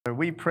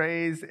We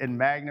praise and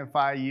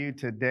magnify you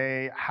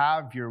today.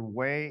 Have your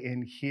way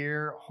in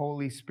here,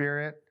 Holy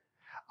Spirit.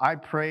 I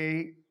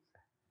pray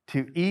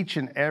to each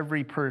and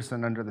every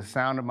person under the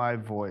sound of my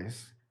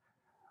voice,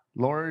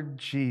 Lord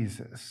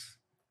Jesus,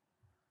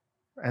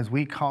 as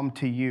we come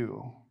to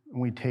you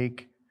and we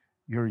take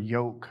your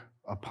yoke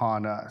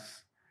upon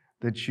us,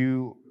 that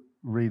you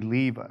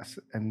relieve us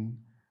and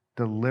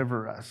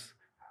deliver us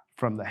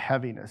from the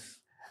heaviness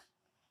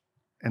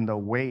and the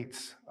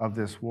weights of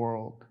this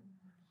world,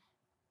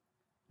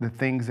 the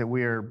things that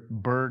we are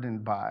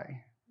burdened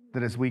by,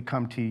 that as we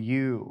come to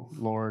you,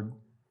 Lord,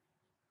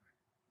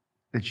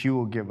 that you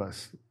will give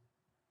us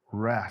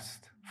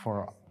rest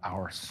for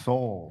our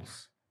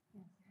souls.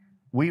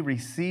 We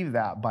receive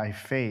that by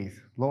faith.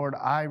 Lord,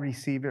 I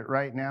receive it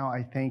right now.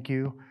 I thank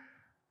you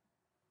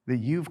that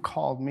you've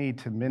called me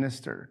to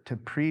minister, to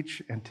preach,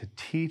 and to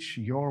teach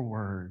your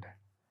word.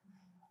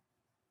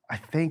 I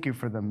thank you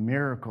for the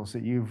miracles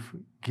that you've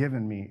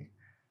given me,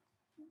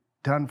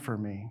 done for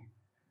me.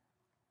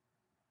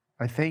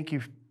 I thank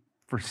you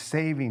for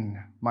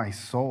saving my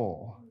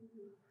soul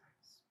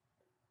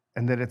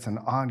and that it's an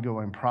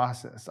ongoing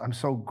process. I'm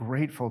so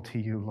grateful to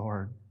you,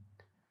 Lord.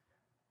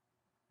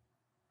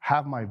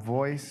 Have my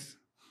voice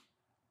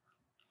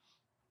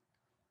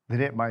that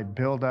it might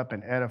build up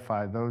and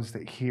edify those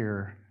that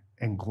hear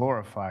and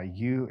glorify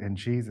you in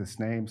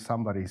Jesus' name.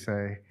 Somebody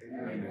say,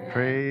 amen.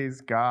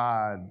 Praise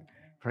God.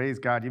 Praise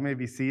God. You may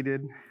be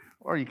seated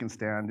or you can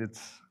stand. It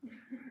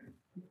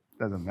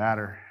doesn't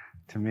matter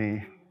to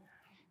me.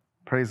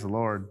 Praise the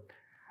Lord.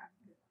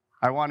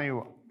 I want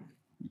to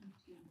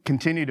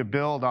continue to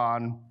build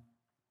on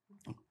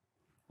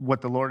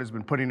what the Lord has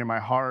been putting in my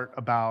heart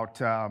about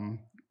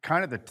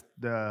kind of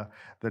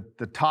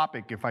the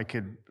topic, if I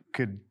could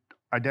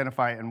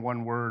identify it in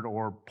one word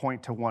or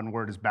point to one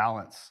word, is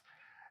balance.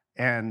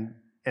 And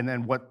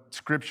then what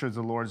scriptures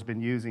the Lord's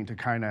been using to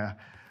kind of,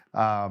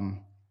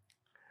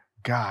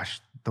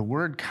 the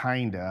word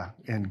kinda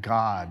and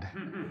God.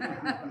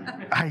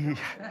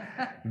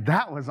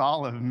 That was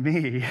all of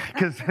me,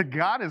 because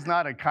God is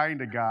not a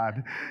kinda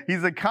God.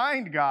 He's a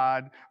kind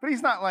God, but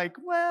he's not like,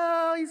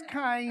 well, he's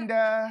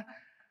kinda.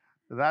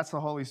 That's the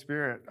Holy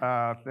Spirit.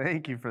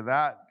 Thank you for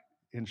that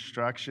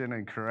instruction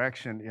and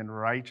correction in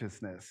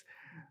righteousness.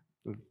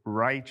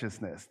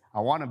 Righteousness. I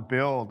want to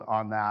build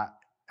on that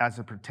as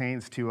it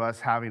pertains to us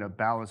having a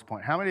balance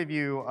point. How many of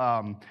you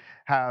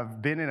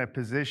have been in a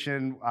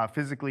position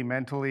physically,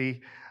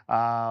 mentally,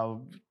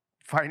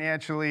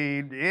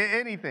 financially,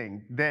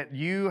 anything that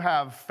you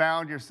have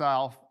found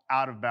yourself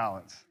out of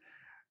balance,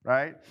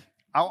 right?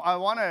 I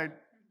want to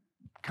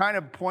kind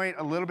of point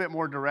a little bit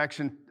more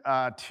direction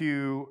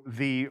to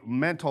the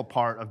mental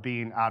part of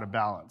being out of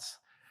balance.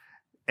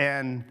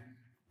 And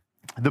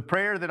the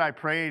prayer that I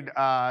prayed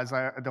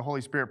the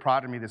Holy Spirit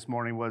prodded me this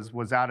morning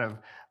was out of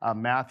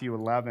Matthew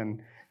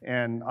 11,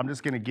 and I'm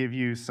just going to give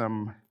you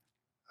some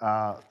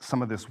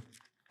of this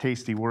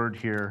tasty word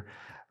here.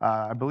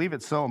 I believe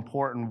it's so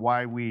important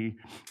why we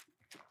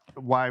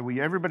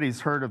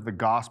everybody's heard of the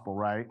gospel,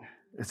 right?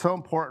 It's so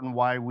important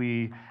why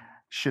we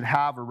should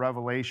have a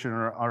revelation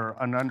or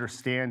an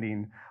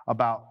understanding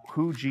about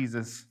who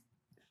Jesus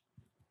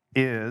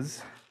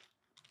is,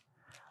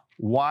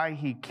 why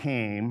he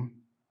came,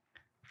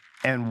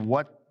 and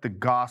what the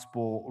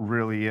gospel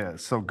really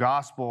is. So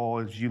gospel,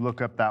 as you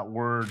look up that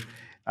word,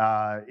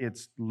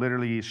 it's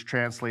literally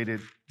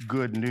translated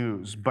good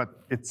news. But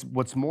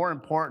what's more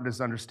important is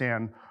to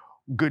understand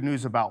good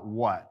news about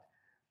what.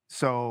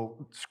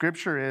 So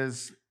scripture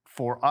is,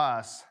 for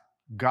us,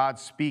 God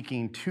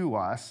speaking to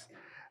us.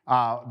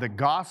 The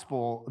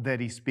gospel that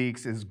he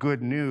speaks is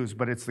good news,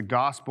 but it's the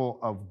gospel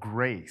of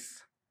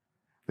grace.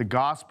 The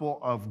gospel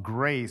of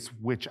grace,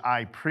 which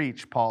I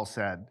preach, Paul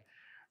said.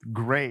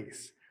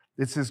 Grace.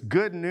 It's this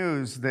good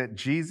news that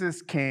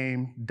Jesus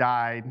came,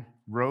 died,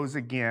 rose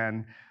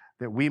again,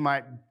 that we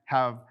might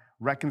have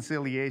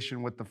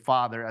reconciliation with the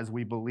Father as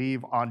we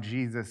believe on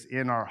Jesus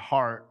in our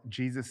heart.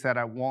 Jesus said,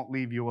 I won't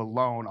leave you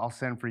alone. I'll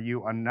send for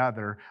you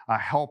another, a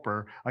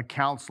helper, a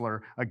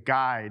counselor, a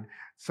guide,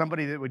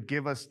 somebody that would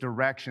give us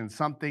direction,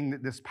 something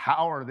that this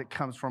power that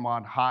comes from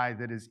on high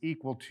that is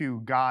equal to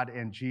God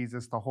and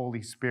Jesus, the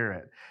Holy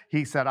Spirit.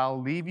 He said,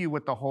 I'll leave you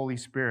with the Holy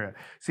Spirit.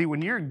 See,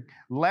 when you're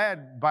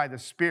led by the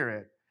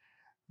Spirit,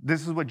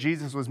 this is what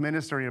Jesus was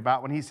ministering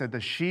about when he said, the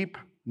sheep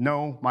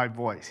know my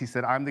voice. He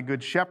said, I'm the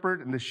good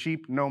shepherd and the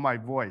sheep know my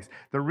voice.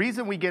 The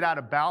reason we get out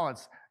of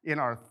balance in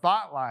our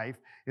thought life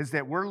is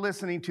that we're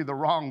listening to the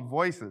wrong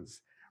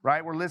voices,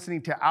 right? We're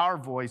listening to our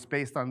voice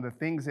based on the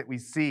things that we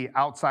see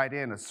outside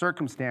in, a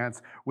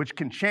circumstance which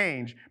can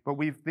change, but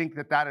we think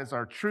that that is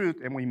our truth,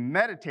 and we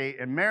meditate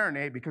and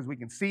marinate because we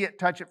can see it,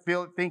 touch it,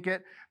 feel it, think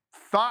it.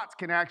 Thoughts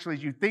can actually,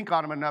 as you think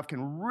on them enough,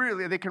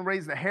 they can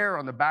raise the hair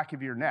on the back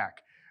of your neck.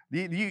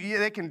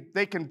 They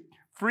can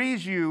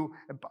freeze you,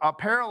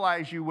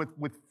 paralyze you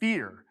with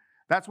fear.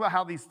 That's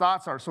how these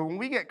thoughts are. So when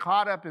we get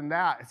caught up in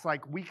that, it's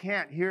like we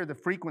can't hear the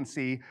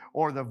frequency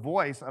or the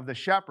voice of the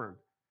shepherd.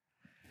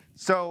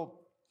 So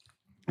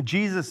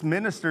Jesus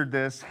ministered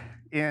this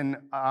in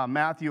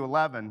Matthew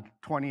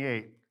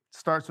 11:28.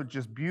 starts with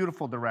just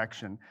beautiful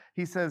direction.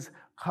 He says,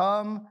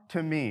 come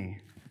to me.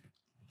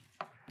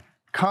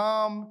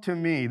 Come to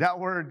me. That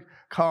word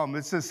come,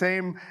 it's the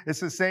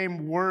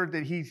same word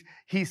that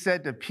he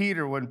said to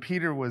Peter when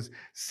Peter was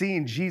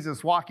seeing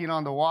Jesus walking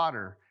on the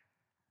water.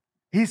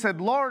 He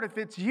said, Lord, if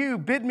it's you,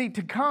 bid me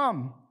to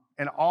come.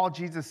 And all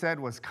Jesus said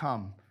was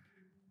come.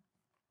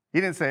 He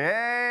didn't say,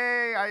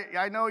 hey,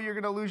 I know you're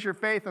going to lose your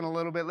faith in a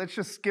little bit. Let's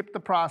just skip the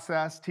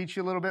process, teach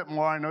you a little bit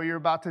more. I know you're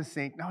about to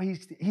sink. No,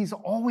 he's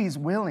always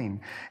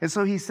willing. And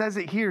so he says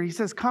it here. He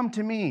says, come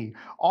to me,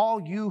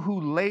 all you who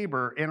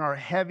labor and are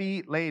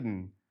heavy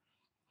laden,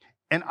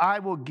 and I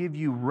will give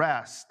you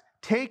rest.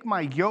 Take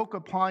my yoke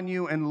upon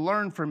you and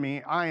learn from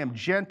me. I am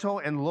gentle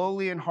and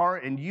lowly in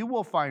heart, and you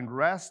will find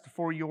rest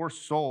for your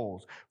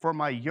souls. For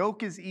my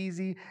yoke is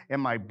easy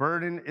and my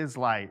burden is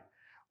light.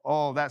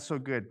 Oh, that's so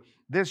good.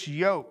 This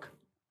yoke,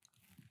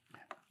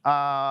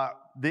 the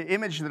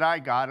image that I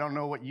got, I don't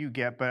know what you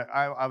get, but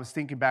I was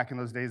thinking back in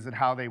those days that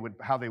how they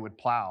would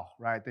plow,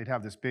 right? They'd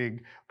have this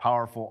big,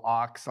 powerful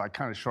ox, like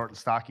kind of short and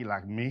stocky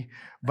like me,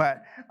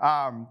 but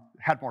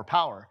had more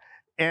power.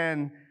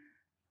 And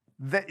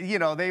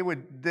they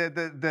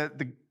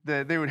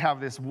would have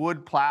this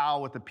wood plow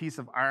with a piece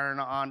of iron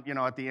on,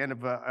 at the end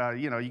of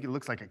it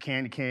looks like a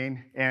candy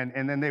cane,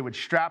 and then they would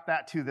strap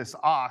that to this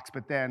ox,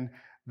 but then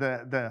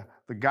the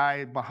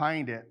guy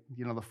behind it,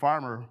 the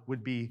farmer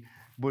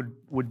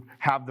would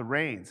have the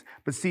reins.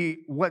 But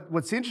see,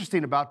 what's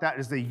interesting about that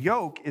is the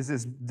yoke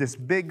is this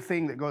big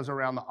thing that goes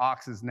around the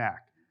ox's neck,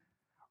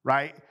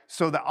 right?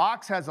 So the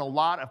ox has a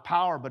lot of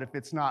power, but if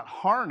it's not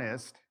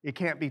harnessed, it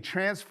can't be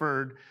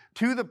transferred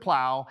to the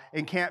plow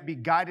and can't be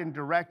guided and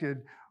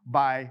directed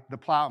by the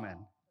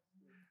plowman.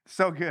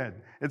 So good.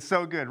 It's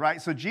so good,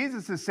 right? So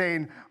Jesus is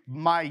saying,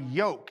 my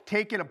yoke,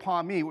 take it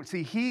upon me.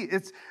 See,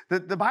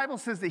 the Bible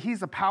says that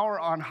he's a power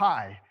on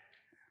high,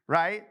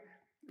 right?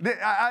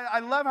 I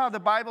love how the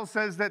Bible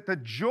says that the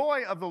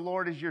joy of the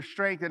Lord is your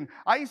strength. And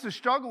I used to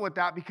struggle with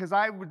that because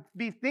I would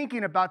be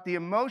thinking about the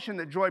emotion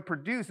that joy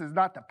produces,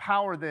 not the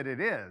power that it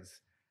is,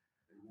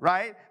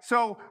 right?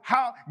 So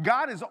how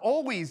God is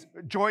always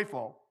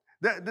joyful.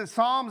 The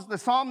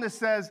psalmist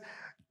says,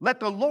 let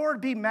the Lord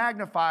be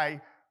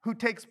magnified who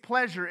takes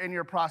pleasure in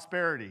your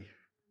prosperity.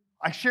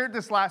 I shared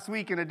this last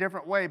week in a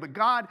different way, but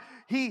God,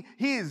 he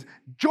is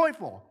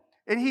joyful.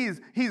 And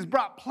he's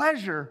brought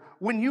pleasure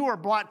when you are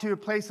brought to a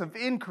place of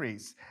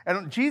increase.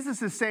 And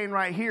Jesus is saying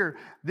right here,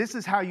 this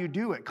is how you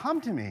do it.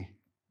 Come to me.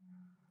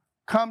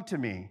 Come to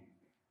me.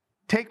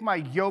 Take my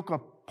yoke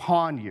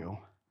upon you.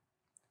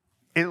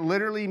 It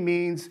literally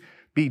means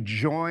be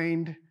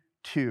joined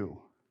to.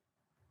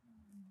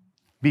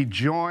 Be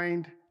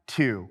joined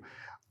to.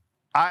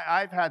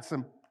 I've had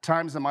some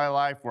times in my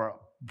life where,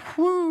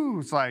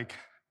 it's like,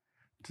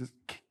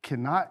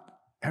 cannot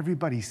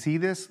everybody see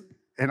this?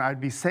 And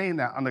I'd be saying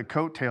that on the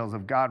coattails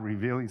of God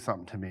revealing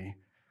something to me.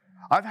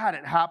 I've had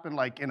it happen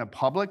like in a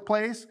public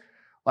place.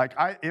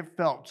 It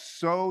felt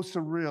so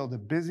surreal. The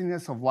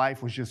busyness of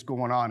life was just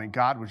going on and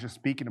God was just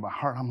speaking to my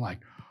heart. I'm like,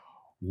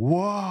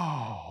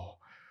 whoa,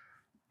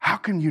 how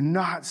can you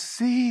not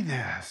see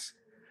this?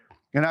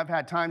 And I've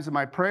had times in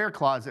my prayer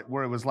closet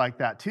where it was like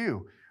that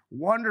too.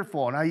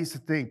 Wonderful. And I used to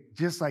think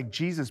just like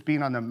Jesus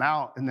being on the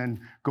mount and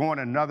then going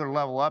another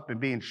level up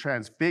and being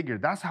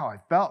transfigured. That's how I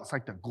felt. It's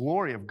like the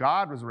glory of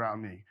God was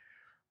around me.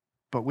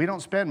 But we don't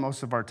spend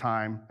most of our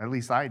time, at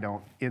least I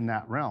don't, in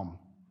that realm.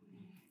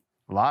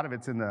 A lot of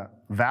it's in the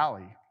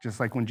valley. Just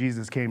like when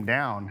Jesus came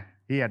down,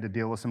 he had to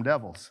deal with some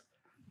devils.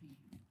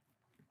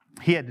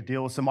 He had to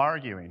deal with some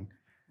arguing.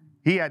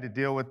 He had to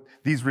deal with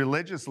these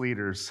religious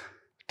leaders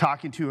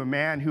talking to a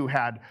man who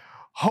had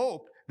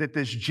hope that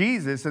this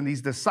Jesus and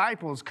these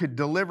disciples could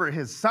deliver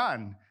his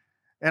son.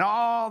 And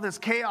all this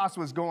chaos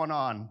was going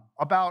on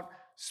about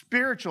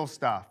spiritual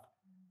stuff.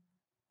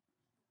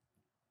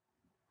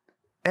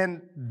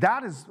 And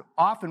that is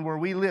often where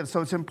we live.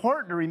 So it's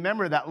important to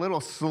remember that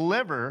little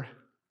sliver,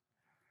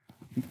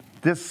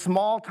 this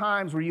small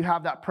times where you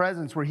have that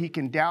presence where he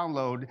can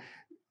download,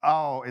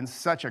 in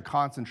such a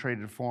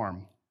concentrated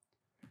form.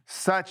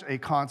 Such a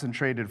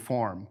concentrated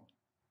form.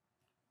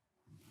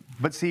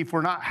 But see, if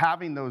we're not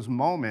having those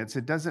moments,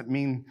 it doesn't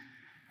mean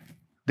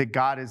that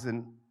God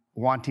isn't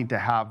wanting to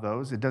have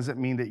those. It doesn't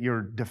mean that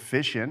you're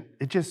deficient.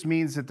 It just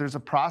means that there's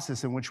a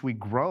process in which we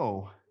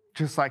grow,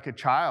 just like a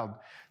child.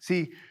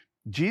 See,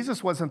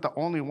 Jesus wasn't the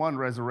only one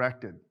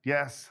resurrected.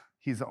 Yes,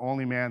 he's the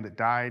only man that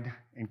died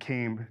and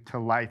came to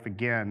life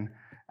again,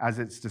 as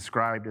it's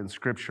described in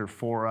Scripture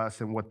for us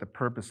and what the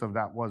purpose of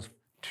that was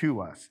to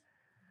us.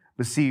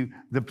 But see,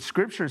 the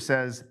Scripture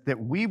says that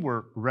we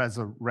were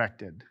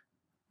resurrected.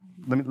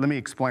 Let me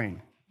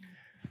explain.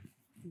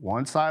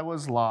 Once I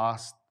was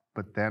lost,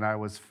 but then I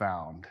was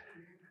found,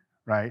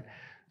 right?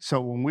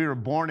 So when we were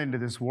born into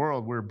this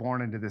world, we were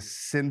born into this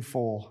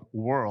sinful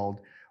world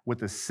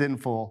with a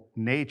sinful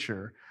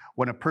nature.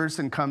 When a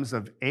person comes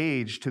of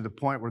age to the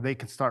point where they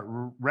can start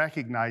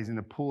recognizing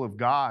the pull of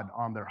God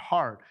on their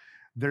heart,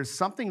 there's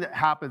something that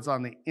happens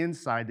on the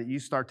inside that you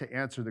start to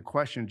answer the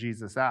question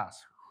Jesus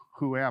asked,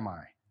 who am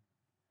I?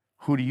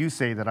 Who do you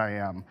say that I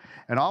am?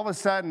 And all of a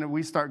sudden,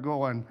 we start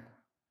going,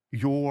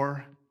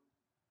 you're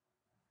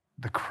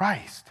the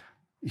Christ.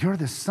 You're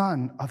the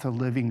Son of the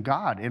living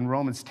God. In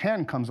Romans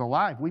 10 comes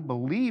alive. We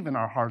believe in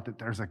our heart that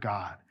there's a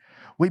God.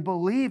 We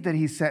believe that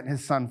he sent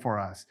his Son for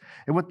us.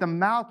 And with the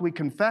mouth, we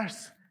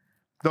confess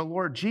the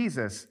Lord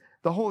Jesus.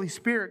 The Holy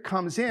Spirit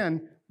comes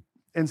in,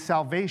 and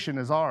salvation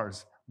is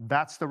ours.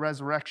 That's the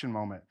resurrection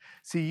moment.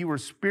 See, you were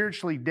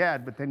spiritually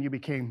dead, but then you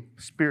became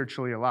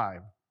spiritually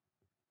alive.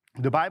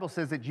 The Bible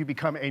says that you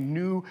become a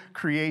new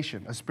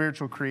creation, a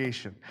spiritual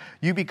creation.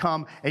 You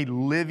become a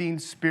living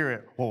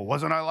spirit. Well,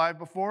 wasn't I alive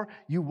before?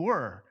 You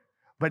were.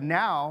 But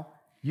now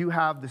you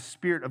have the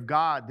Spirit of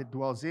God that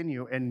dwells in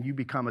you, and you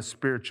become a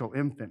spiritual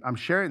infant. I'm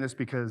sharing this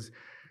because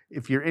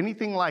if you're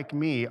anything like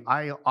me,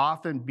 I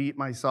often beat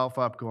myself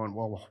up going,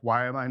 well,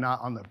 why am I not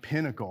on the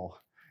pinnacle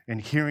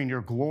and hearing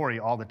your glory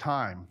all the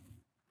time?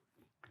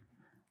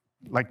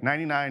 Like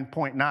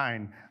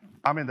 99.9,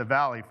 I'm in the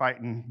valley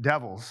fighting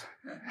devils.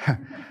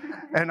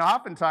 And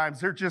oftentimes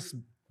they're just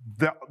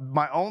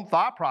my own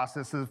thought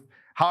process of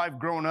how I've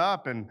grown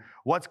up and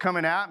what's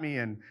coming at me.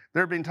 And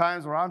there have been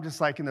times where I'm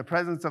just like in the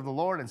presence of the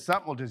Lord and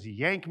something will just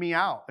yank me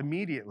out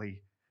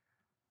immediately,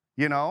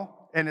 you know?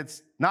 And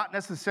it's not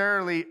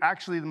necessarily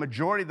actually the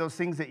majority of those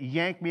things that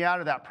yank me out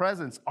of that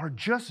presence are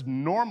just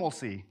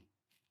normalcy.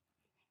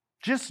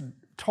 Just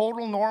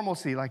total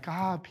normalcy. Like,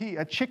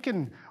 a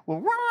chicken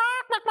will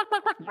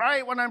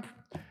right when I'm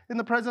in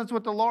the presence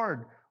with the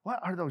Lord. What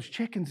are those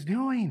chickens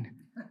doing?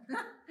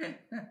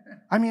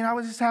 I mean, I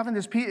was just having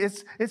this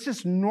peace. It's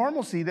just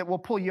normalcy that will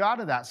pull you out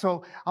of that.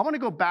 So I want to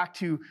go back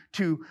to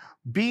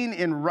being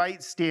in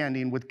right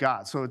standing with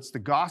God. So it's the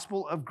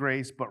gospel of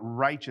grace, but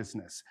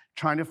righteousness,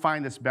 trying to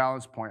find this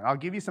balance point. I'll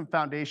give you some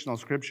foundational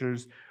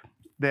scriptures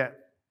that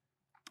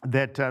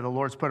the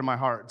Lord's put in my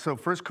heart. So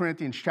 1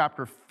 Corinthians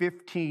chapter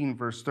 15,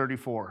 verse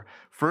 34.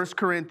 1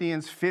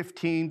 Corinthians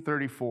 15,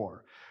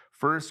 34.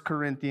 1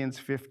 Corinthians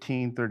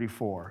 15,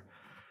 34.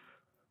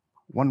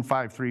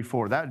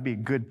 1534. That would be a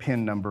good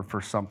pin number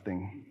for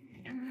something.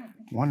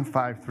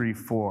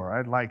 1534.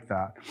 I'd like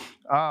that.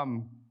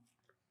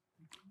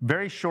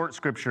 Very short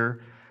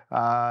scripture.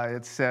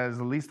 It says,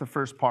 at least the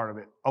first part of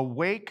it,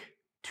 awake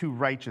to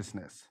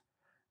righteousness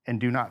and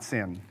do not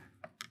sin.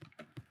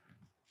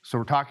 So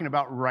we're talking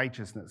about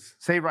righteousness.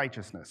 Say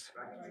righteousness.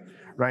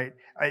 Right?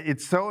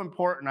 It's so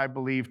important, I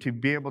believe, to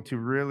be able to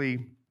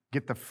really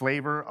get the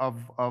flavor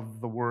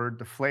of the word,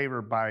 the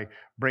flavor by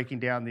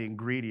breaking down the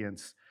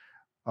ingredients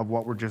of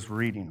what we're just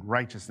reading,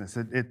 righteousness.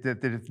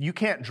 If you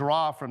can't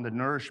draw from the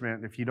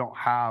nourishment if you don't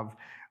have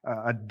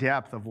a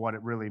depth of what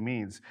it really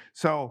means.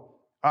 So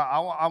I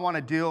want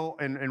to deal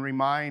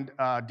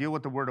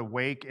with the word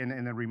awake and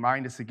then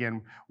remind us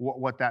again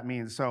what that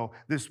means. So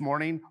this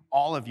morning,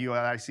 all of you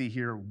that I see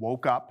here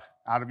woke up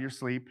out of your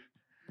sleep.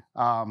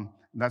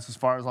 That's as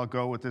far as I'll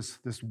go with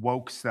this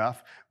woke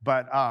stuff,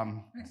 but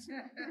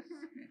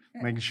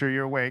making sure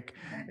you're awake.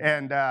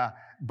 And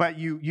but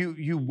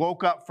you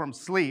woke up from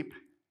sleep.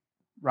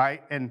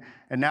 Right, and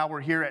now we're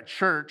here at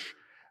church,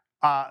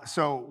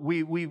 so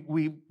we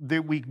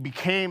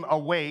became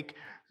awake.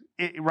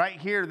 Right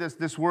here,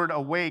 this word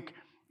awake,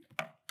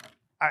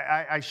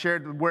 I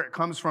shared where it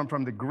comes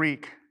from the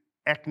Greek,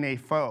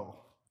 eknepho.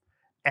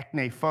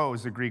 Eknepho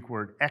is the Greek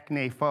word,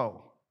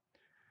 eknepho.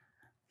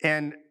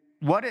 And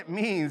what it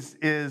means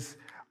is,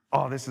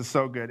 oh, this is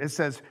so good. It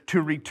says,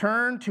 to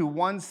return to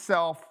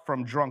oneself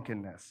from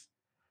drunkenness,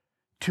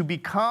 to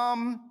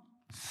become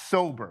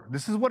sober.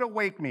 This is what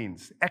awake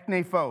means.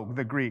 Eknepho,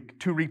 the Greek.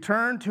 To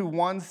return to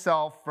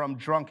oneself from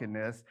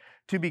drunkenness,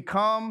 to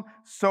become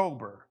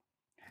sober.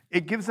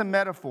 It gives a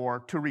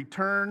metaphor to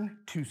return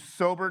to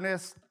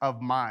soberness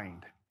of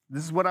mind.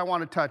 This is what I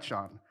want to touch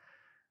on.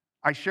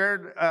 I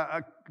shared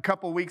a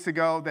couple weeks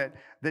ago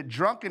that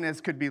drunkenness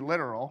could be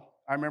literal.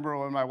 I remember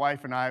when my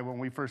wife and I, when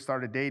we first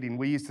started dating,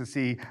 we used to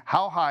see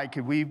how high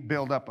could we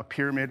build up a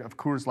pyramid of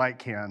Coors Light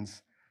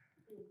cans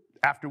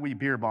after we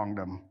beer bonged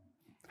them.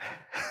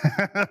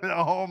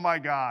 Oh my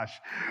gosh.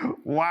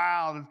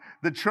 Wow.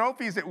 The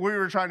trophies that we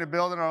were trying to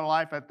build in our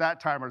life at that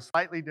time are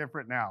slightly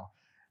different now.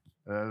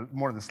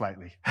 More than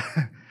slightly.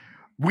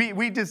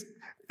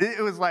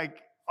 It was like,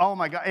 oh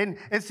my God.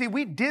 And see,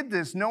 we did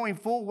this knowing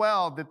full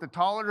well that the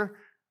taller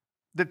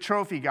the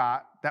trophy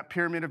got, that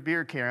pyramid of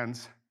beer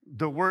cans,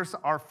 the worse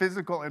our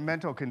physical and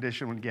mental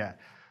condition would get.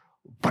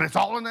 But it's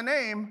all in the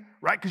name,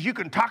 right? Because you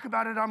can talk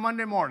about it on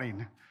Monday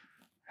morning.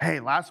 Hey,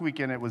 last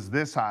weekend it was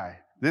this high.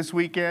 This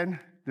weekend,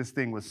 this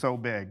thing was so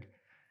big.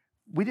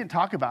 We didn't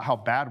talk about how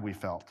bad we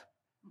felt.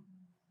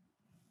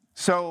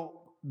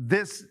 So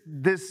this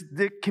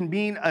can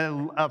mean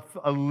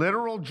a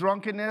literal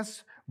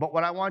drunkenness, but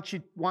what I want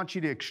you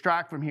to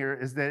extract from here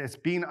is that it's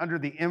being under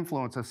the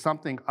influence of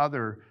something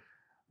other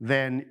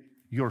than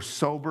your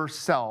sober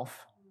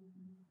self,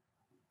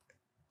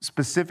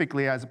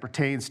 specifically as it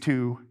pertains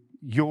to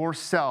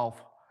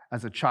yourself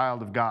as a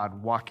child of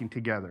God walking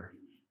together.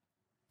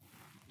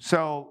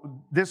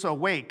 So this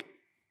awake,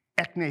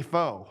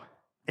 eknepho,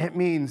 it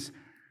means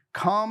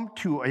Come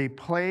to a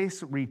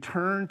place,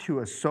 return to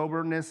a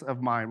soberness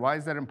of mind. Why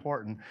is that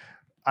important?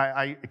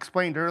 I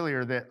explained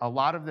earlier that a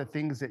lot of the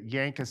things that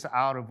yank us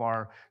out of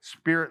our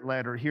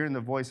spirit-led or hearing the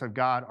voice of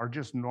God are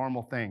just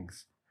normal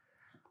things.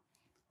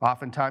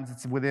 Oftentimes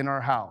it's within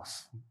our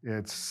house.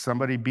 It's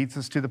somebody beats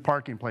us to the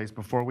parking place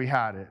before we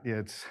had it.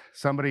 It's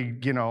somebody,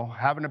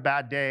 having a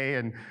bad day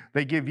and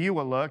they give you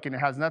a look and it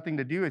has nothing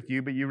to do with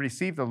you, but you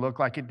receive the look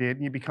like it did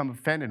and you become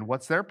offended.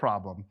 What's their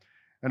problem?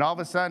 And all of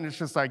a sudden, it's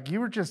just like, you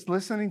were just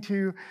listening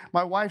to,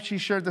 my wife, she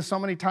shared this so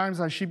many times,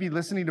 how she'd be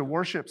listening to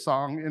worship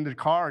song in the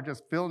car,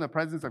 just feeling the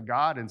presence of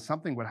God, and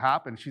something would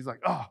happen. She's like,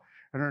 oh,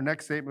 and her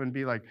next statement would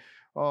be like,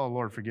 oh,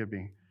 Lord, forgive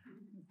me.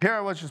 Here I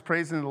was just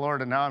praising the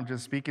Lord, and now I'm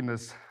just speaking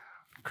this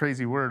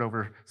crazy word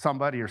over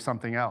somebody or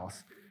something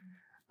else.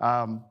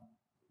 I've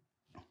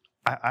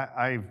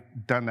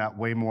done that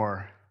way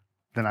more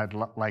than I'd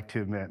like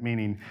to admit,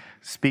 meaning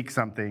speak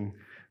something,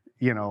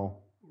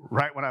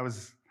 right when I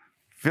was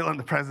feeling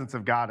the presence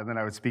of God, and then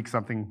I would speak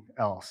something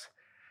else.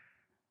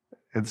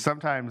 And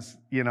sometimes,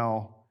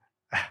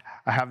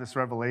 I have this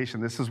revelation.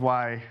 This is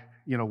why,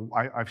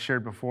 I've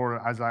shared before,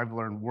 as I've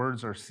learned,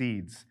 words are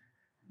seeds.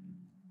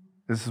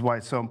 This is why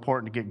it's so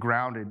important to get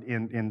grounded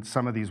in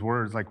some of these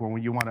words. Like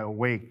when you want to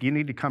awake, you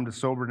need to come to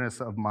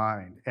soberness of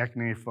mind,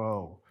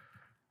 eknepho,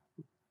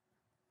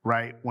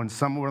 right? When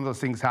one of those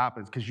things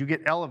happens, because you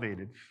get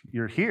elevated.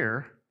 You're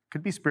here,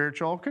 could be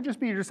spiritual, could just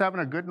be you're just having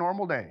a good,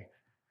 normal day.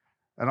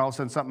 And all of a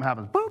sudden something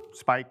happens, boop,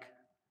 spike.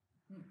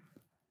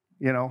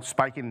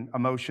 Spike in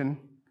emotion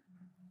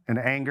and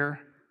anger,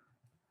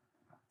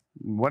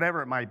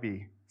 whatever it might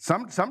be.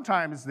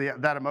 Sometimes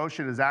that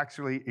emotion is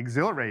actually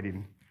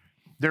exhilarating.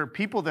 There are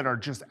people that are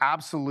just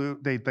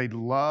absolute, they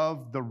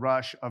love the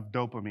rush of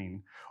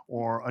dopamine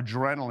or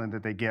adrenaline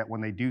that they get when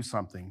they do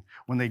something,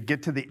 when they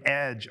get to the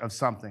edge of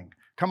something.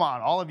 Come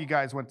on, all of you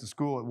guys went to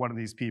school at one of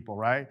these people,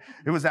 right?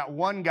 It was that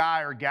one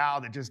guy or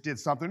gal that just did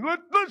something,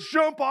 let's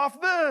jump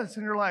off this.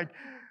 And you're like,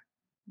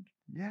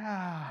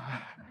 yeah.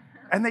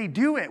 And they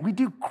do it. We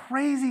do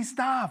crazy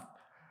stuff.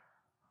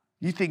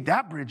 You think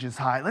that bridge is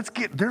high.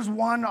 There's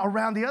one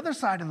around the other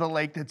side of the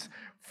lake that's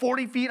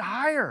 40 feet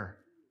higher.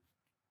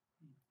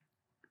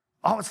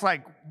 Oh, it's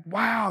like,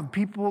 wow,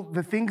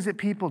 the things that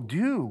people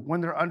do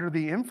when they're under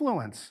the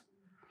influence.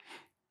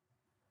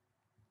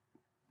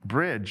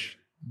 Bridge,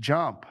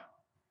 jump.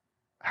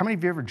 How many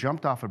of you ever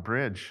jumped off a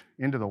bridge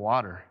into the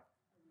water?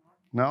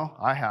 No,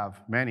 I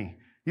have, many.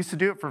 Used to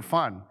do it for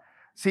fun.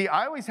 See,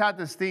 I always had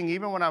this thing,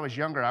 even when I was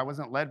younger, I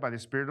wasn't led by the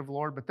Spirit of the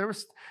Lord, but there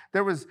was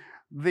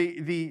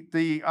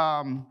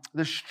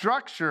the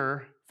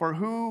structure for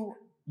who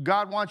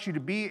God wants you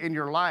to be in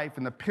your life,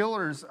 and the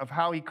pillars of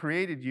how He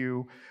created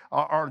you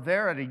are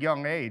there at a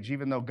young age,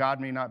 even though God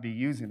may not be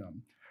using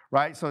them,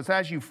 right? So it's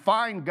as you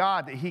find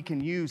God that He can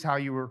use how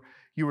you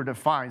were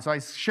defined. So I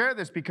share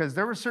this because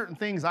there were certain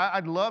things,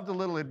 I'd loved a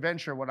little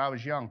adventure when I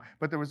was young,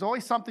 but there was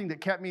always something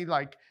that kept me,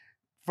 like,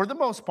 for the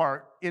most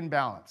part, in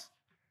balance.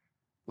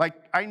 Like,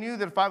 I knew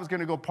that if I was going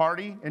to go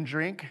party and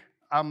drink,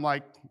 I'm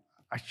like,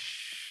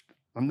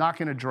 I'm not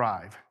going to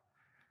drive,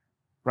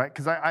 right?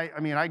 Because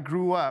I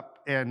grew up,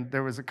 and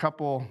there was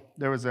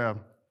a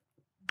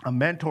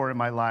mentor in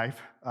my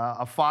life,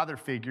 a father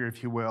figure,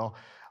 if you will.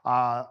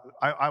 I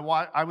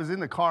was in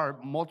the car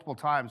multiple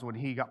times when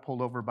he got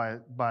pulled over by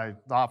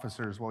the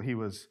officers. He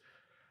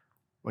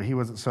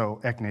wasn't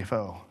so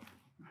eknepho.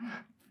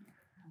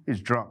 He's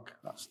drunk.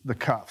 The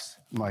cuffs.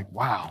 I'm like,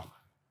 wow.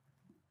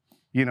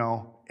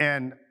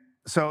 And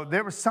so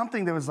there was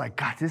something that was like,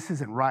 God, this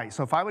isn't right.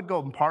 So if I would go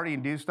and party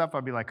and do stuff,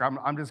 I'd be like, I'm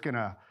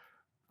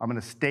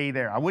gonna stay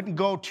there. I wouldn't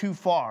go too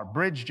far.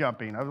 Bridge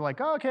jumping. I was like,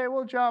 oh, okay,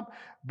 we'll jump.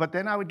 But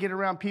then I would get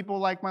around people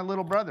like my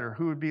little brother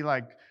who would be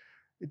like,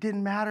 it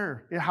didn't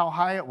matter how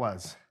high it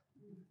was.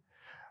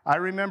 I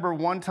remember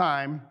one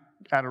time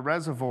at a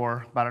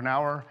reservoir about an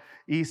hour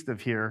east of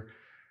here,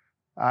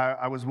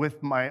 I was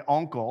with my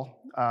uncle.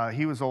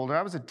 He was older.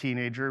 I was a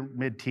teenager,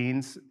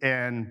 mid-teens,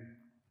 and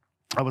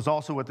I was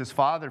also with this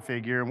father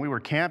figure, and we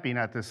were camping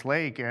at this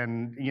lake,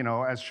 and,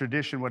 as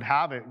tradition would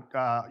have it,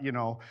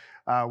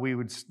 we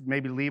would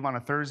maybe leave on a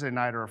Thursday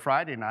night or a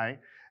Friday night,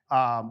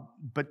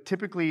 but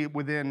typically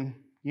within,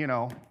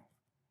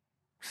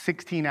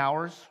 16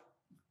 hours,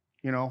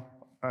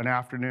 an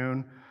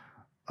afternoon,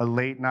 a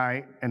late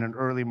night, and an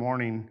early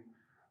morning,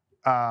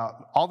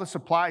 all the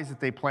supplies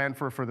that they planned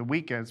for the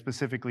weekend,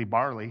 specifically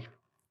barley,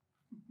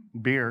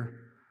 beer,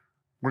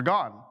 were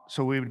gone.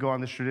 So we would go on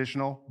this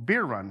traditional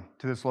beer run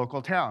to this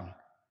local town.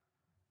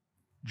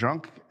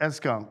 Drunk as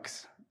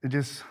skunks.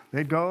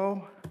 They'd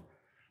go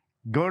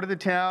to the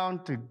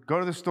town, to go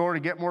to the store to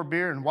get more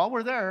beer. And while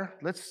we're there,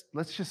 let's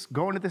just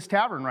go into this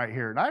tavern right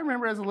here. And I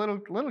remember as a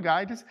little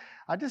guy,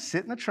 I'd just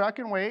sit in the truck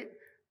and wait.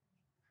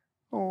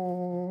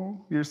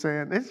 Oh, you're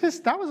saying,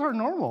 that was our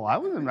normal. I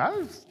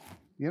was,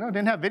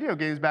 didn't have video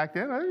games back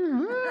then. I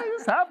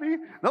was happy.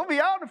 They'll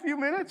be out in a few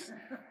minutes.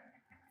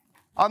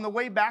 On the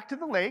way back to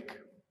the lake,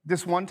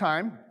 this one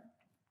time,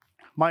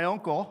 my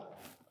uncle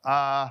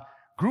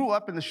grew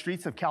up in the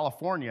streets of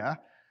California.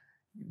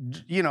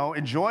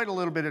 enjoyed a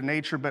little bit of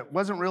nature, but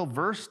wasn't real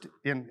versed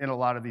in a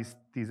lot of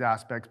these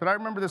aspects. But I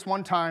remember this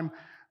one time,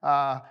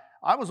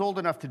 I was old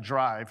enough to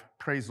drive,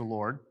 praise the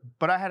Lord,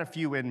 but I had a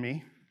few in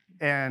me.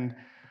 And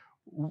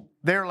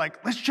they're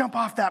like, let's jump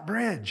off that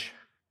bridge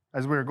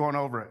as we were going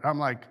over it. I'm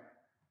like,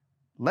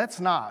 let's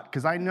not,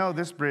 because I know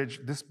this bridge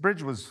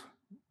was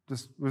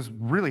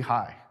really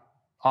high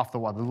off the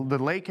water.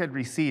 The lake had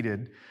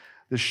receded.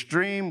 The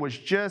stream was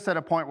just at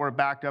a point where it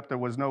backed up. There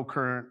was no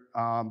current.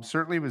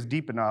 Certainly it was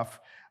deep enough,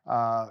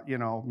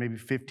 maybe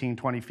 15,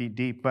 20 feet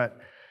deep,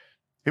 but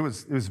it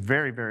was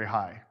very, very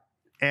high.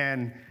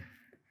 And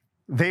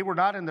they were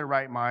not in their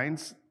right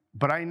minds,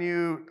 but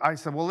I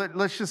said, well,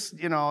 let's just,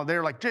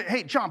 they're like,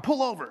 hey, John,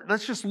 pull over.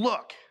 Let's just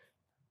look.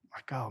 I'm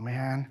like, oh,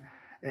 man.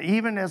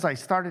 Even as I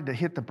started to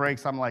hit the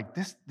brakes, I'm like,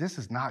 this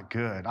is not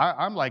good.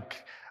 I'm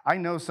like, I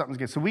know something's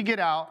good. So we get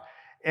out,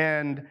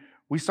 and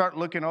we start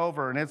looking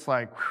over, and it's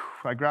like,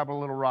 whew, I grab a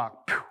little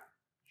rock.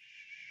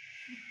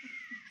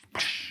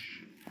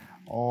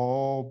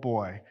 Oh,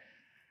 boy.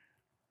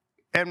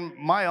 And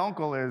my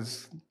uncle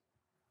is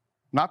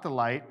not the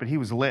light, but he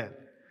was lit.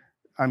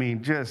 I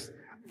mean, just,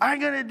 I'm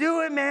going to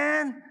do it,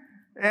 man.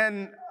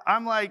 And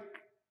I'm like,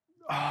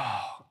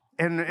 oh.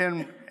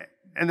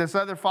 And this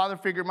other father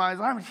figure of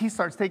mine, he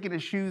starts taking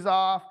his shoes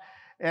off.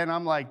 And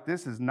I'm like,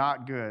 this is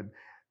not good.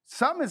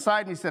 Something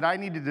inside me said I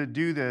needed to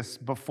do this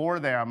before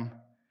them.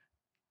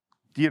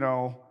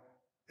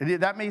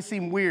 That may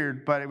seem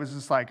weird, but it was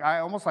just like,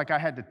 I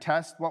had to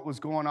test what was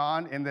going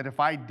on. And that if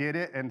I did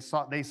it and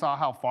they saw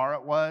how far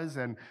it was,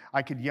 and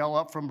I could yell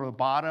up from the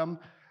bottom,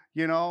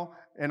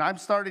 and I'm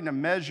starting to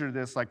measure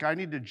this, like I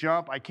need to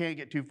jump. I can't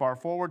get too far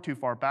forward, too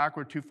far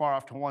backward, too far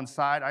off to one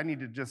side. I need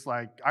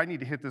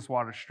to hit this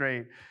water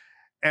straight.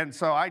 And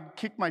so I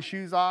kicked my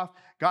shoes off,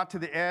 got to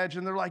the edge,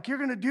 and they're like, you're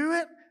going to do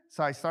it?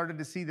 So I started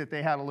to see that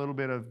they had a little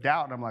bit of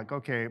doubt, and I'm like,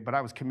 okay, but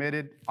I was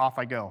committed. Off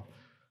I go.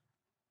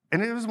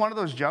 And it was one of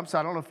those jumps,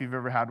 I don't know if you've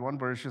ever had one,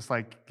 where it's just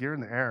like, you're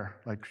in the air,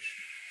 like,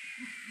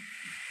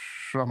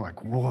 shh. I'm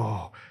like,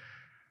 whoa.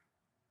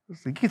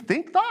 It's like, you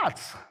think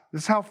thoughts.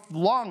 This is how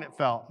long it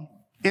felt.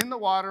 In the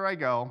water I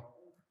go.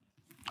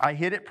 I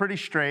hit it pretty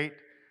straight.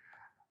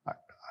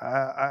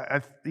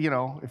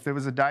 If there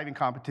was a diving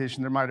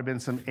competition, there might have been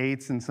some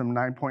 8s and some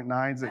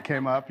 9.9s that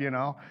came up,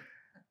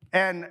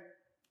 And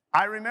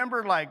I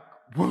remember like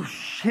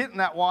whoosh, hitting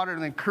that water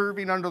and then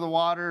curving under the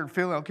water and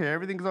feeling, okay,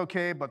 everything's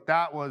okay, but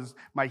that was,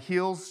 my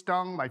heels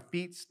stung, my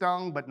feet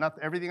stung, but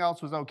everything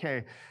else was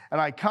okay. And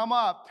I come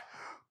up,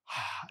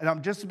 and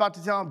I'm just about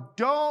to tell him,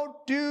 don't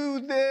do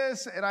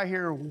this, and I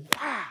hear,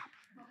 wow.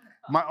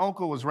 My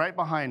uncle was right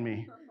behind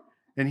me,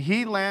 and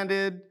he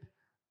landed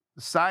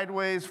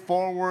sideways,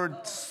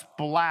 forward,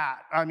 splat.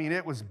 I mean,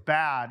 it was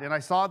bad. And I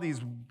saw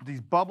these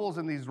bubbles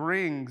and these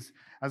rings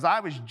as I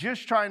was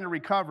just trying to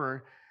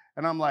recover,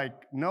 and I'm like,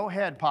 no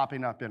head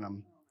popping up in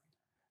them.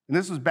 And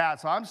this was bad.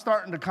 So I'm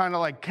starting to kind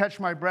of like catch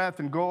my breath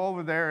and go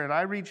over there, and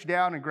I reach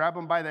down and grab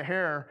him by the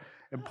hair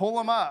and pull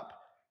him up,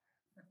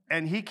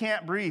 and he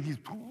can't breathe. He's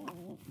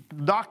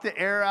knocked the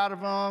air out of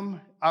him.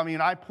 I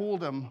mean, I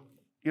pulled him.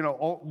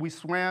 We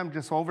swam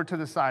just over to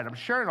the side. I'm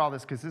sharing all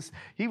this because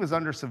he was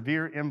under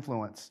severe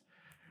influence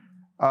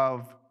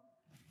of,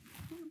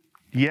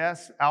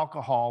 yes,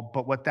 alcohol,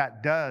 but what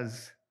that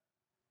does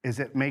is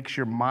it makes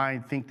your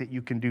mind think that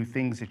you can do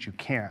things that you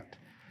can't.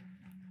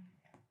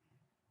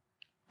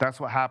 That's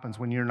what happens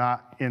when you're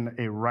not in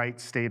a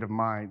right state of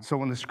mind. So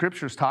when the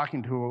scripture is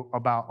talking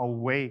about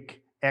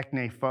awake,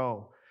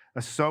 eknepho,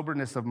 a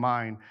soberness of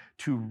mind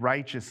to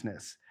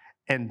righteousness,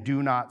 and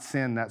do not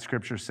sin, that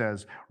scripture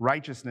says.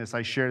 Righteousness,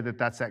 I share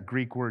that's that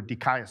Greek word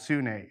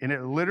dikaiosune, and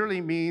it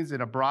literally means,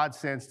 in a broad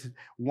sense,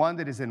 one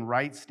that is in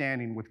right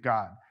standing with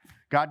God.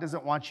 God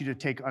doesn't want you to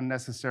take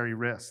unnecessary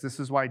risks. This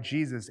is why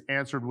Jesus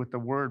answered with the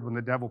word when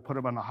the devil put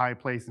him on a high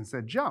place and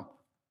said, jump.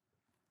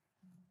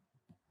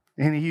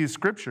 And he used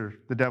scripture,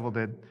 the devil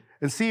did.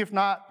 And see if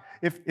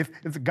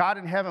God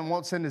in heaven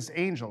won't send his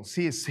angels.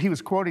 He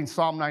was quoting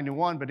Psalm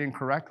 91, but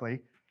incorrectly.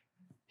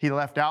 He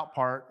left out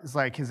part. It's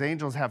like his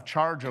angels have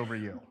charge over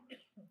you.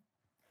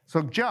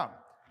 So jump.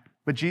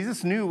 But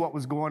Jesus knew what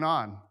was going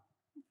on.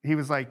 He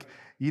was like,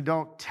 you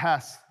don't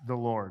test the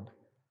Lord.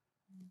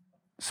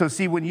 So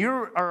see, when you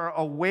are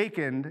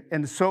awakened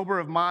and sober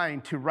of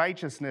mind to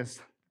righteousness,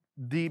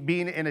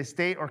 being in a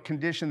state or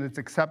condition that's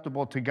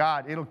acceptable to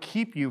God, it'll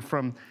keep you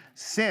from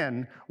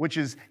sin, which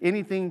is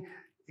anything.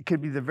 It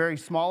could be the very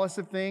smallest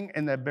of thing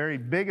and the very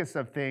biggest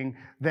of thing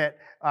that,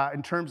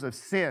 in terms of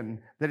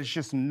sin, that it's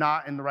just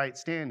not in the right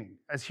standing.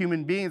 As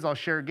human beings, I'll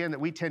share again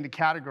that we tend to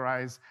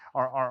categorize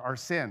our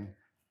sin.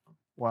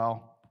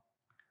 Well,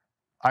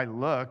 I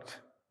looked,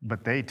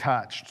 but they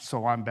touched,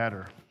 so I'm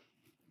better.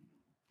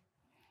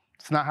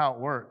 It's not how it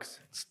works.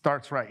 It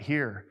starts right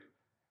here.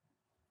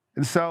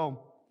 And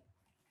so,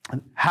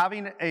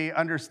 having an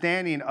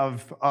understanding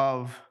of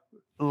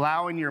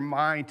allowing your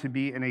mind to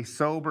be in a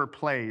sober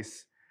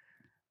place,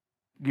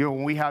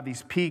 when we have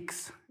these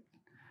peaks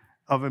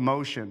of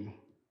emotion,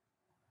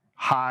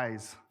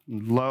 highs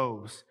and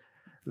lows,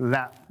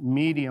 that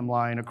medium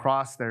line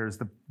across there is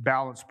the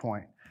balance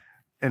point.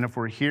 And if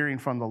we're hearing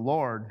from the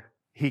Lord,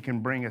 he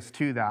can bring us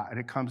to that. And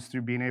it comes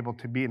through being able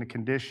to be in a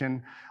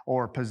condition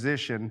or a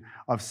position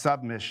of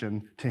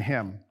submission to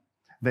him,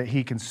 that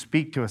he can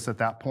speak to us at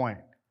that point.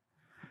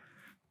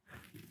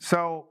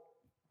 So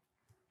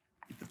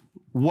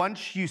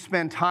once you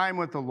spend time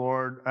with the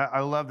Lord, I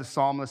love the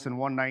psalmist in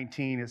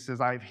 119. It says,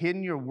 I've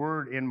hidden your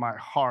word in my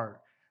heart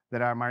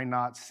that I might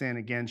not sin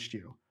against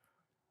you.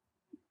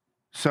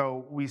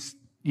 So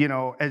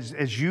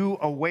as you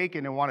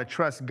awaken and want to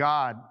trust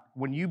God,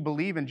 when you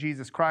believe in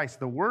Jesus Christ,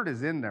 the word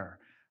is in there.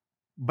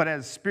 But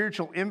as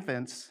spiritual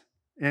infants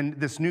in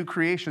this new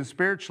creation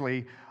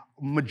spiritually,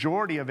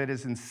 majority of it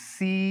is in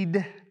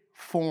seed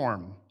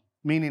form,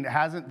 meaning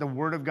the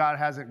word of God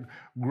hasn't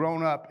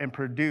grown up and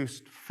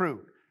produced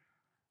fruit.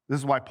 This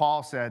is why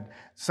Paul said,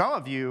 some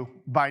of you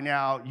by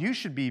now, you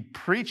should be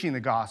preaching the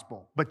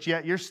gospel, but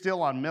yet you're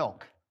still on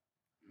milk.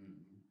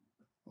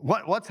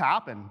 What's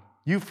happened?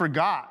 You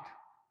forgot.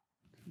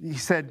 He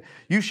said,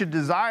 you should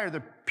desire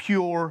the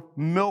pure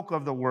milk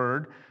of the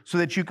word so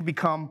that you can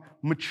become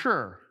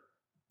mature.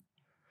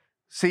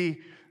 See,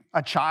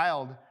 a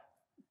child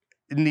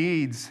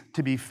needs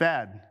to be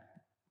fed,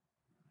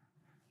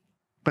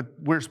 but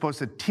we're supposed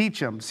to teach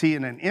them. See,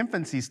 in an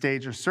infancy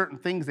stage, there's certain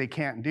things they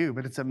can't do,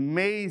 but it's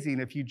amazing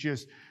if you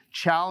just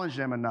challenge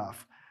them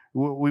enough.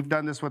 We've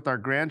done this with our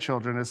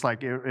grandchildren. It's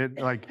like,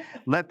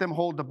 let them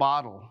hold the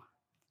bottle,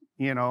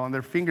 and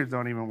their fingers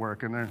don't even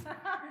work, and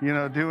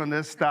they're, doing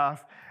this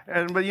stuff.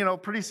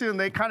 But, pretty soon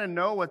they kind of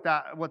know what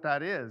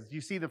that is.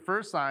 You see the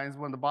first signs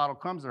when the bottle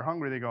comes, they're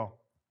hungry, they go,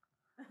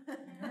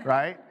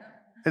 right?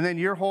 And then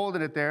you're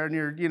holding it there and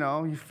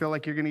you feel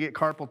like you're going to get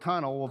carpal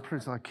tunnel. Well,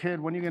 it's like, kid,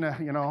 when are you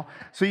going to,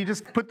 So you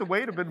just put the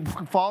weight of it,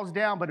 falls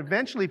down. But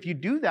eventually, if you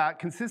do that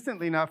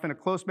consistently enough in a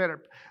close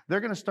manner, they're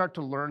going to start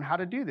to learn how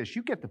to do this.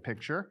 You get the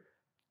picture.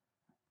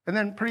 And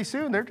then pretty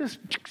soon, they're just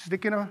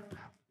sticking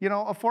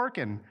a fork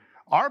in.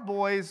 Our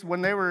boys,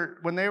 when they were,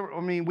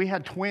 we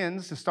had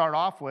twins to start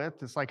off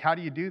with. It's like, how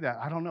do you do that?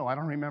 I don't know. I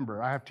don't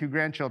remember. I have 2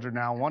 grandchildren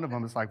now. One of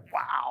them is like,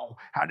 wow,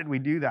 how did we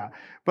do that?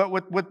 But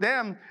with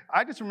them,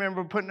 I just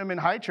remember putting them in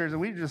high chairs,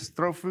 and we just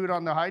throw food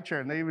on the high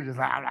chair, and they would just,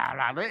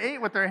 They ate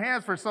with their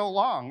hands for so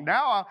long.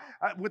 Now,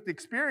 with the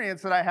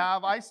experience that I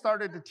have, I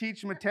started to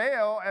teach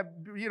Mateo,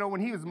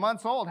 when he was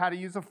months old, how to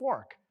use a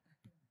fork.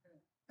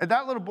 And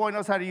that little boy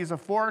knows how to use a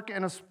fork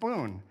and a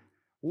spoon.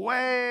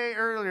 Way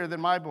earlier than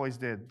my boys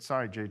did.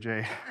 Sorry,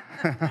 JJ.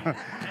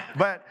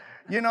 But,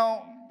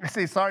 I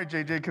say sorry,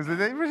 JJ, because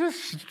they were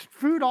just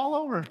food all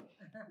over.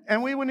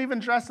 And we wouldn't even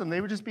dress them.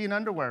 They would just be in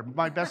underwear.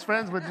 My best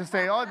friends would just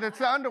say, oh, that's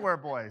the underwear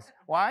boys.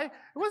 Why? It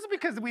wasn't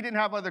because we didn't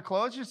have other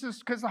clothes. It's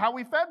just because of how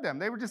we fed them.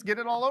 They would just get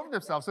it all over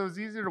themselves. So it was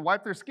easier to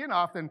wipe their skin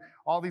off than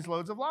all these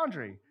loads of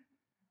laundry.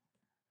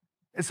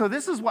 And so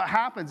this is what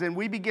happens, and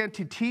we begin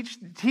to teach,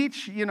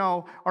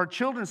 our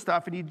children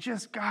stuff, and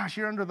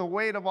you're under the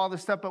weight of all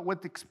this stuff, but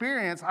with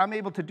experience, I'm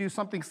able to do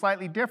something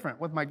slightly different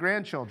with my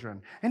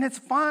grandchildren, and it's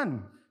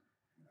fun.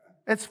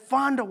 It's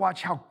fun to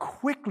watch how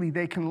quickly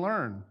they can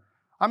learn.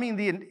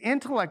 The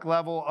intellect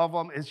level of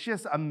them is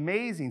just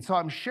amazing. So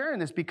I'm sharing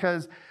this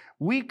because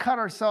we cut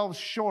ourselves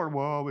short.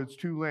 Whoa, it's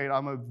too late.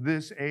 I'm of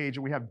this age,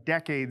 and we have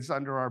decades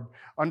under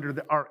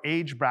our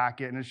age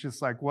bracket, and it's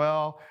just like,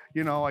 well,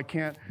 I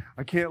can't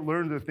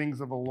learn the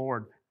things of the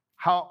Lord.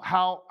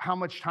 How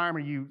much time are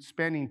you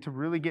spending to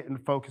really get in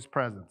focused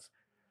presence?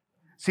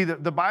 See,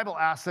 the Bible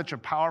asks such a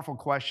powerful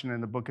question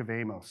in the book of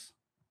Amos,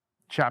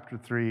 chapter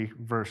 3,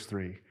 verse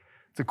 3.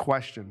 It's a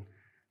question.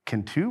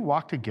 Can 2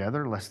 walk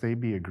together lest they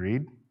be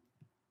agreed?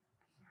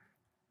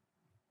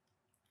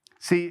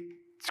 See,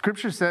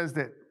 Scripture says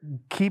that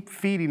keep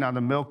feeding on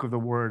the milk of the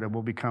word and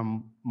we'll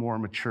become more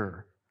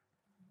mature.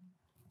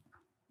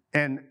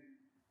 And,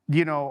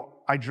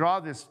 I draw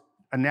this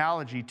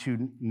analogy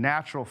to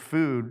natural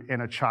food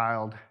in a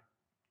child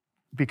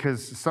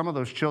because some of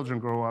those children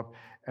grow up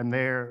and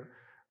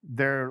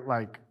they're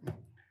like,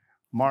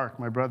 Mark,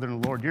 my brother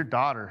in the Lord, your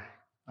daughter,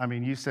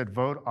 you said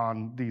vote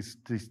on these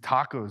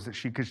tacos that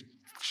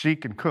she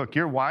can cook.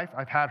 Your wife,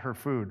 I've had her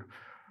food.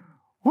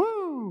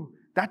 Woo!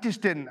 That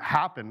just didn't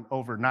happen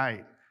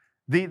overnight.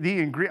 The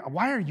ingredient,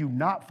 why are you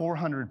not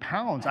 400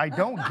 pounds? I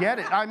don't get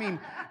it.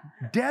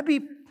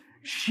 Debbie,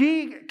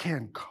 she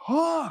can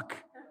cook.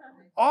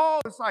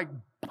 Oh, it's my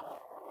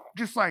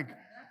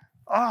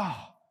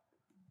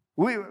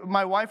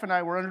wife and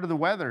I were under the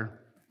weather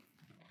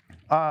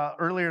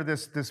earlier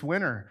this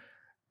winter.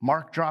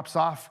 Mark drops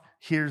off,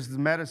 here's the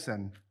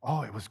medicine.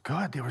 Oh, it was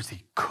good. There was the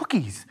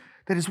cookies.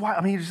 That is why,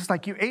 it's just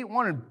like you ate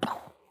one and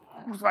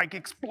it was like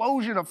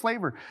explosion of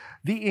flavor.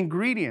 The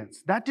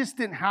ingredients, that just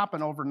didn't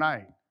happen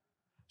overnight.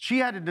 She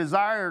had a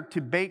desire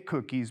to bake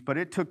cookies, but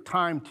it took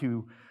time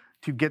to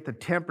get the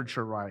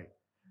temperature right.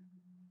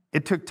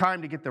 It took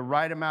time to get the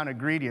right amount of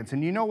ingredients.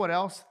 And you know what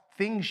else?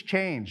 Things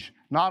change.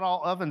 Not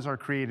all ovens are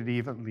created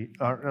evenly,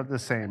 are the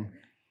same.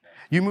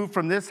 You move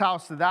from this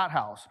house to that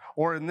house,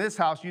 or in this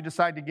house, you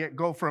decide to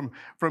go from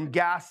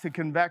gas to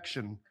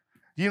convection.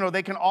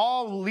 They can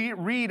all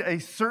read a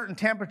certain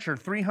temperature,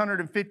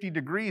 350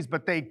 degrees,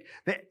 but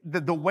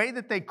the way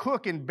that they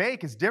cook and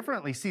bake is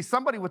differently. See,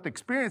 somebody with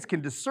experience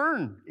can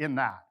discern in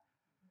that.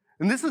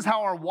 And this is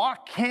how our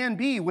walk can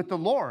be with the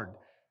Lord.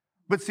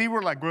 But see,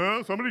 we're like,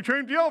 well, somebody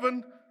changed the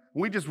oven.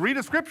 We just read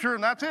a scripture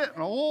and that's it.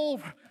 And,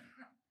 oh,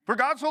 for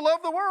God so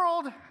loved the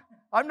world.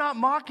 I'm not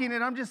mocking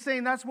it. I'm just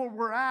saying that's where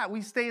we're at.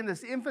 We stay in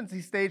this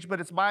infancy stage, but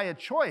it's by a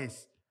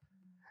choice.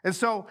 And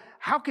so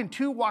how can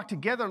two walk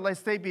together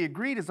lest they be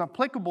agreed is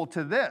applicable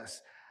to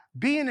this.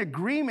 Be in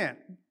agreement.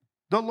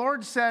 The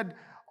Lord said,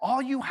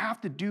 all you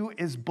have to do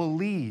is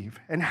believe.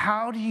 And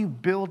how do you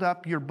build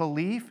up your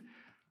belief?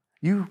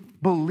 You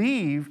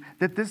believe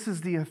that this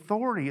is the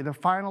authority, the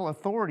final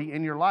authority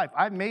in your life.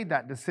 I've made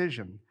that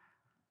decision.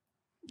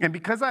 And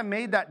because I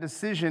made that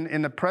decision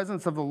in the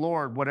presence of the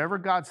Lord, whatever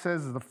God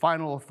says is the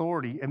final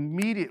authority,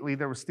 immediately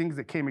there was things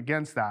that came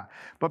against that.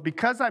 But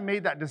because I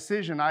made that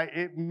decision,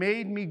 it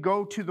made me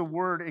go to the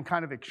Word and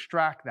kind of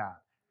extract that.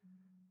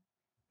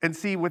 And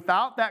see,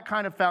 without that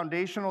kind of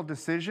foundational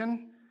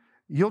decision,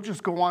 you'll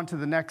just go on to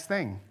the next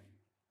thing.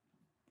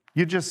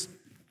 You're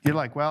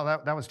like, well,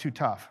 that was too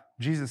tough.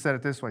 Jesus said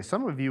it this way,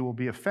 some of you will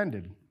be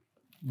offended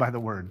by the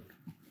Word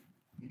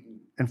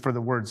and for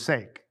the Word's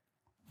sake.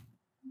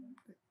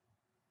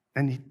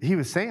 And he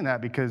was saying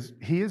that because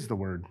he is the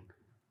Word.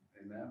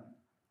 Amen.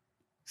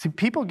 See,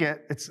 people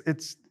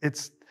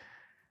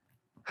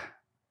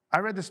I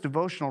read this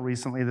devotional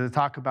recently that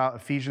talked about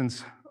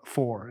Ephesians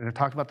 4, and it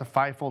talked about the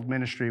fivefold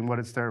ministry and what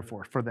it's there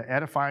for the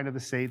edifying of the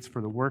saints,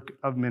 for the work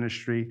of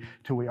ministry,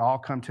 till we all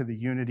come to the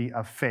unity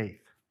of faith.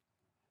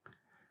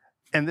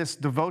 And this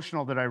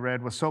devotional that I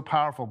read was so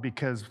powerful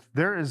because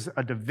there is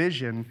a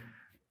division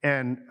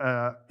and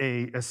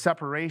a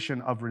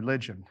separation of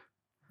religion.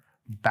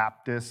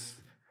 Baptists,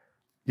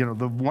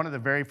 one of the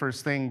very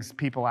first things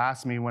people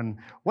ask me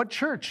what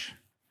church?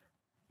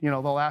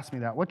 They'll ask me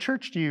that. What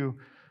church do you,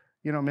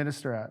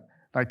 minister at?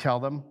 I tell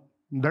them,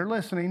 they're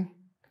listening.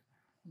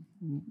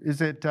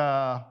 Is it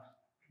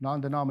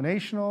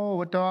non-denominational?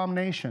 What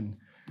denomination?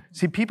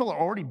 See, people are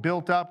already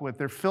built up with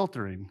their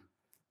filtering,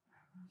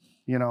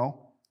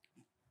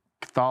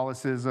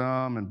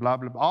 Catholicism and blah,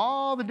 blah, blah,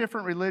 all the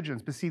different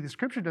religions. But see, the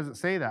scripture doesn't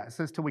say that. It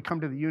says till we come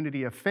to the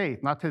unity of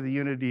faith, not to the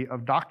unity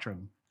of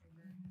doctrine.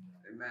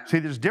 Amen. See,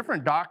 there's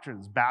different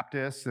doctrines,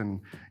 Baptists,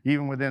 and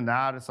even within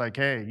that, it's like,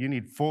 hey, you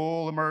need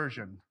full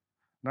immersion.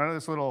 None of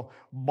this little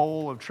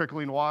bowl of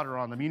trickling water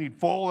on them. You need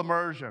full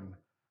immersion,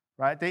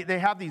 right? They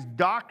have these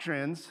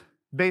doctrines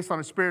based on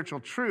a spiritual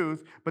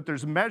truth, but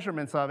there's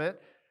measurements of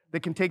it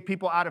that can take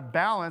people out of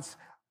balance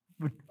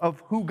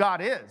of who God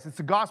is. It's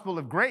the gospel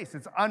of grace.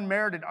 It's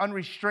unmerited,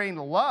 unrestrained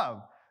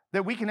love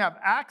that we can have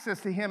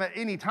access to him at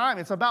any time.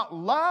 It's about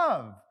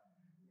love.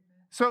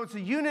 So it's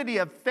a unity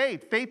of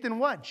faith. Faith in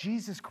what?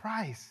 Jesus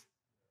Christ.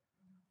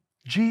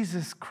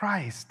 Jesus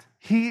Christ.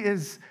 He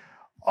is,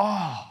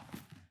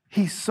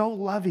 he's so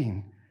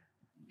loving.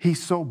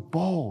 He's so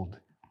bold.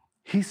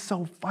 He's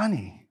so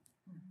funny.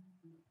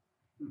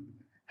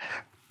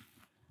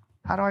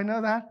 How do I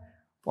know that?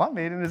 Well, I'm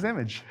made in his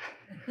image.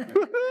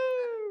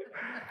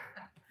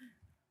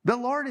 The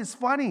Lord is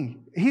funny.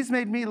 He's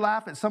made me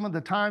laugh at some of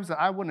the times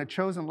that I wouldn't have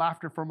chosen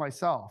laughter for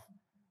myself.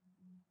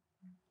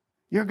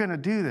 You're going to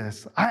do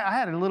this. I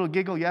had a little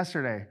giggle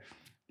yesterday.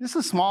 This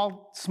is a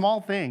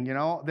small thing,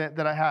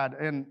 that I had.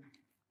 And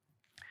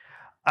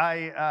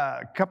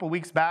a couple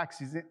weeks back,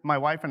 my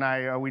wife and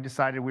I, we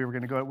decided we were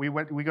going to go.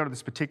 We go to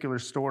this particular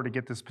store to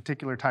get this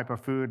particular type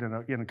of food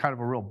in kind of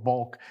a real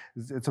bulk.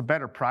 It's a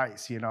better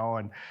price,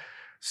 And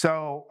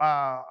so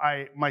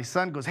my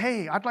son goes,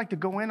 hey, I'd like to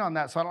go in on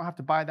that so I don't have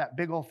to buy that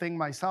big old thing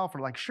myself.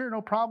 We're like, sure,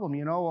 no problem.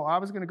 I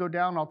was going to go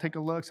down. I'll take a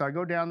look. So I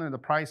go down there, and the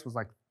price was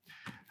like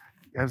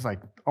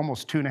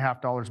almost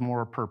 $2.50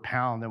 more per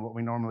pound than what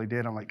we normally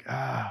did. I'm like,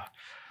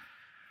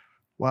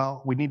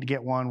 well, we need to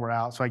get one. We're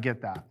out. So I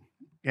get that.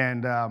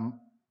 And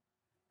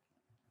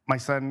my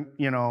son,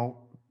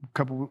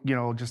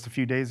 just a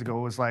few days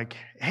ago was like,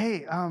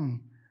 hey,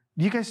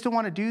 do you guys still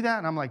want to do that?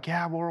 And I'm like,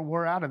 yeah,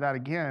 we're out of that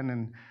again.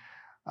 And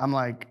I'm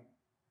like,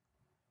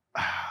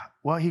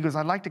 well, he goes,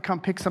 I'd like to come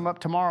pick some up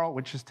tomorrow,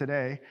 which is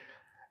today.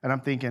 And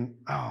I'm thinking,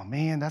 oh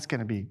man, that's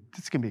gonna be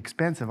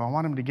expensive. I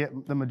want him to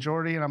get the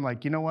majority. And I'm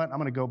like, you know what? I'm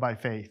gonna go by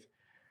faith.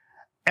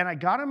 And I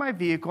got in my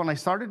vehicle and I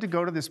started to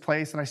go to this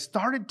place and I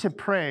started to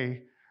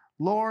pray,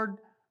 Lord,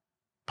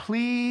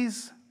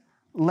 please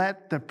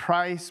let the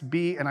price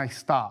be. And I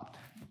stopped.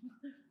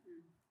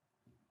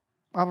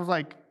 I was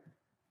like,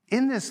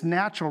 in this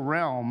natural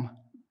realm,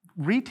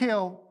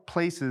 retail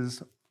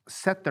places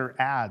set their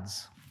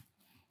ads.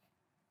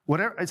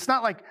 Whatever. It's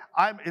not like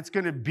it's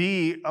going to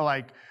be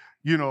like,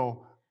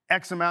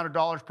 X amount of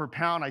dollars per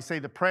pound. I say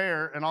the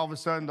prayer, and all of a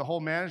sudden the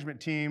whole management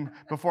team,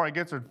 before I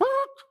get there,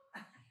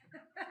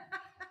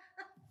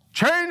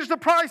 change the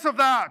price of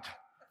that,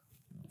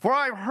 for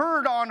I've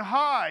heard on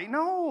high.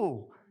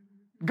 No,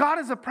 God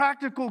is a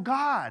practical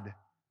God.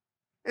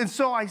 And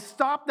so I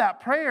stopped that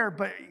prayer,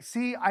 but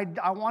see,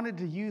 I wanted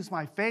to use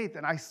my faith,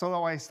 and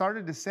so I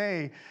started to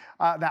say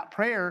that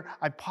prayer.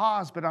 I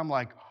paused, but I'm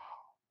like,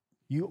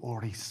 you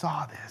already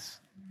saw this.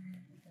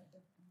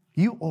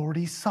 You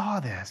already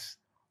saw this.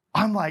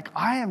 I'm like,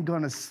 I am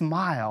going to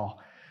smile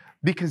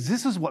because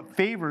this is what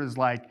favor is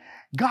like.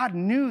 God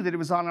knew that it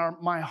was on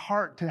my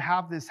heart to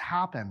have this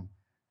happen.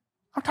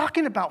 I'm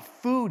talking about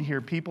food here,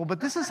 people, but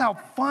this is how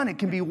fun it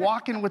can be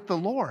walking with the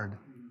Lord.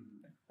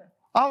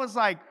 I was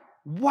like,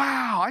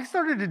 wow. I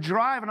started to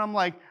drive, and I'm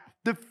like,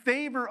 the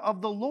favor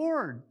of the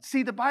Lord.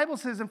 See, the Bible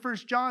says in 1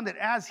 John that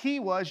as he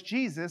was,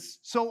 Jesus,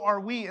 so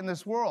are we in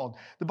this world.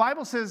 The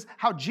Bible says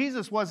how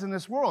Jesus was in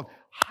this world,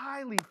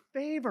 highly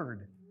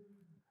favored.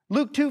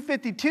 Luke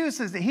 2:52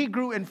 says that he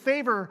grew in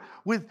favor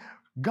with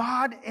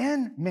God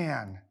and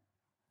man.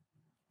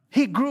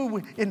 He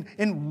grew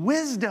in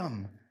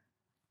wisdom.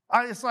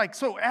 It's like,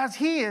 so as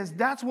he is,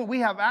 that's what we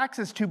have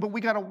access to, but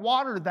we got to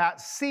water that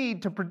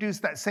seed to produce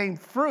that same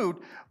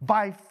fruit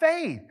by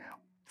faith.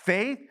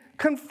 Faith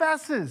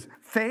confesses.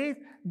 Faith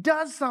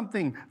does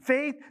something.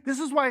 Faith, this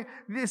is why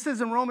this says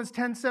in Romans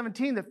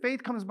 10:17 that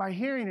faith comes by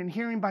hearing and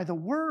hearing by the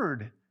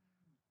word.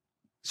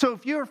 So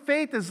if your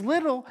faith is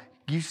little,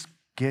 you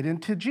get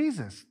into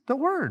Jesus, the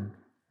word.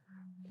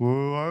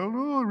 Well, I don't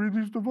know, I read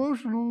these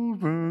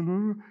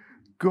devotionals.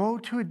 Go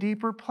to a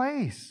deeper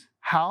place.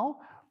 How?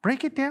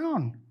 Break it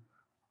down.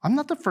 I'm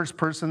not the first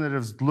person that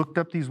has looked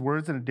up these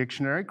words in a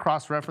dictionary,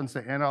 cross-referenced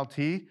the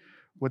NLT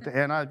with the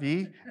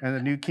NIV and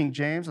the New King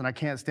James, and I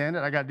can't stand it.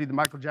 I got to do the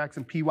Michael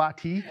Jackson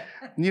PYT.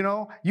 You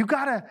know, you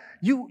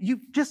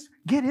just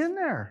get in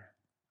there.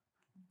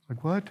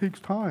 Like, well, it takes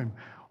time.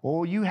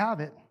 Oh, you have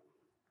it.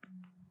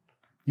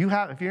 You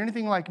have, if you're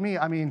anything like me,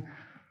 I mean,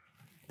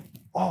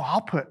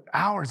 I'll put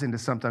hours into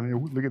something. I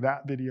mean, look at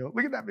that video.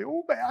 Look at that video.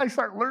 Oh, man, I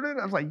start learning.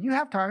 I was like, you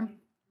have time.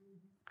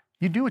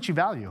 You do what you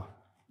value.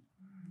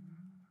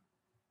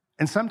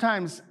 And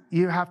sometimes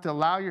you have to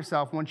allow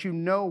yourself, once you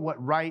know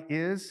what right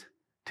is,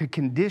 to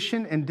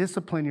condition and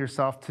discipline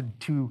yourself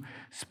to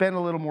spend a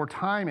little more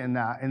time in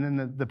that. And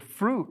then the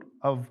fruit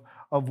of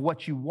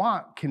what you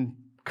want can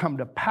come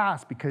to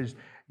pass because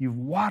you've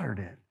watered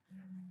it.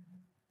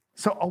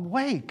 So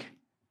awake.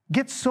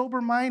 Get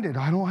sober-minded.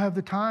 I don't have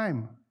the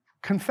time.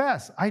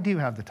 Confess. I do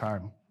have the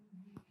time.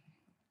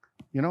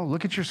 You know,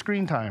 look at your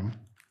screen time.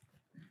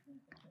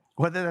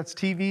 Whether that's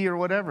TV or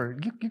whatever.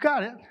 You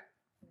got it.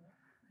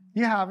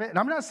 You have it. And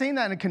I'm not saying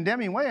that in a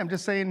condemning way. I'm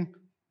just saying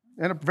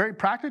in a very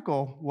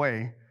practical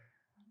way.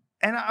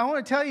 And I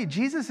want to tell you,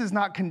 Jesus is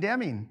not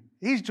condemning.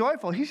 He's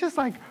joyful. He's just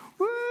like,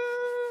 woo!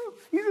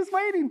 He's just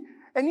waiting.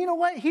 And you know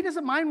what? He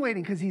doesn't mind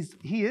waiting because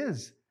he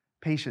is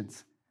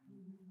patience,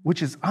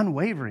 which is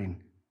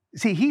unwavering.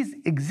 See, he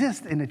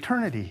exists in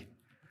eternity.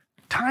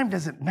 Time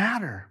doesn't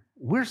matter.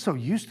 We're so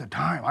used to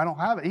time. I don't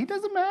have it. He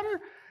doesn't matter.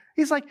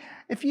 He's like,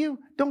 if you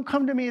don't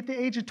come to me at the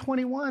age of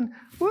 21,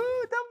 woo,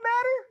 it don't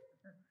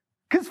matter.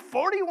 Because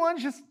 41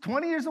 is just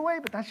 20 years away,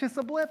 but that's just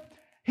a blip.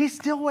 He's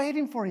still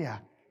waiting for you.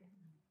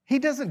 He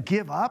doesn't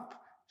give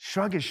up,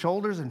 shrug his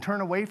shoulders, and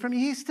turn away from you.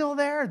 He's still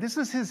there. This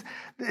is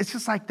it's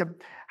just like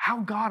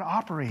how God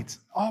operates.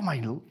 Oh,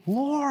 my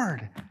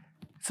Lord.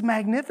 It's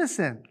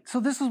magnificent. So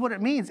this is what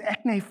it means.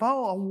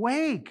 Eknepho,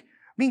 awake.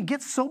 I mean,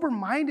 get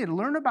sober-minded.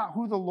 Learn about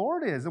who the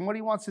Lord is and what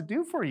he wants to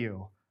do for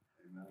you.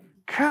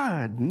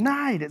 Good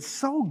night. It's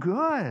so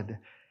good.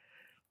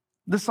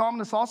 The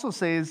psalmist also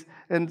says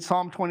in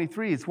Psalm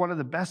 23, it's one of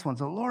the best ones.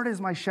 The Lord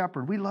is my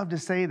shepherd. We love to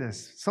say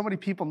this. So many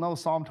people know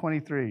Psalm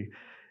 23.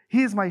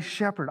 He is my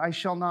shepherd. I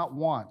shall not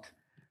want.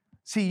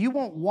 See, you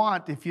won't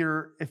want if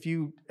you're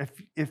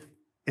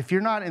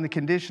not in the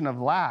condition of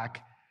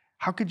lack.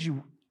 How could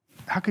you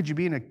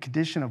be in a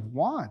condition of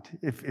want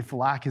if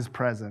lack is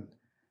present?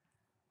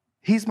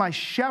 He's my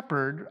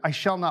shepherd, I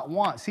shall not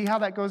want. See how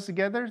that goes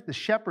together? The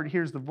shepherd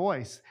hears the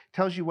voice,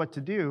 tells you what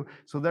to do,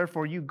 so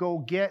therefore you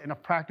go get in a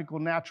practical,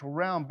 natural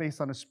realm based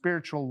on a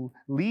spiritual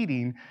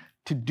leading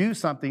to do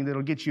something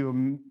that'll get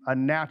you a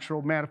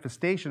natural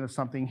manifestation of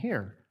something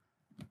here.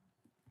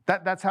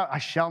 That's how I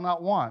shall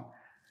not want.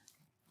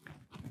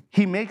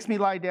 He makes me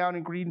lie down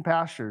in green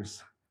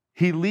pastures.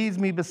 He leads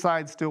me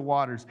beside still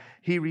waters.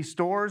 He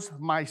restores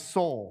my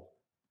soul.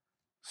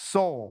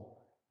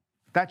 Soul.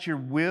 That's your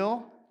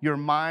will, your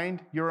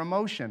mind, your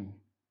emotion.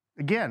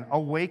 Again,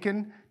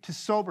 awaken to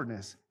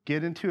soberness.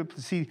 Get into it.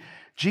 See,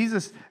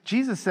 Jesus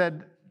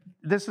said,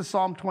 this is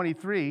Psalm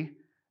 23,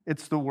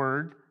 it's the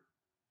word.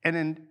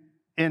 And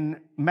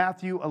in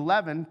Matthew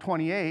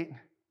 11:28,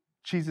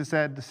 Jesus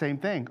said the same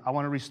thing. I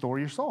want to restore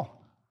your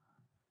soul.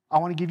 I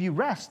want to give you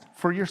rest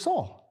for your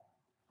soul.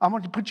 I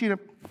want to put you in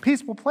a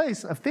peaceful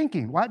place of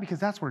thinking. Why? Because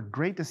that's where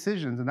great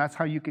decisions, and that's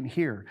how you can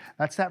hear.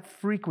 That's that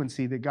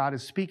frequency that God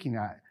is speaking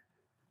at.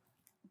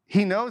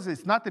 He knows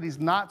it's not that he's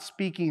not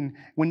speaking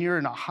when you're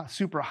in a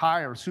super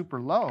high or super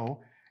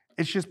low.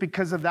 It's just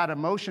because of that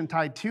emotion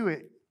tied to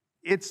it.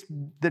 It's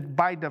that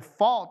by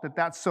default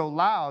that's so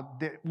loud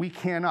that we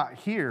cannot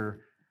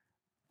hear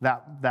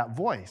that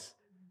voice.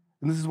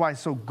 And this is why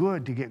it's so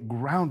good to get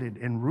grounded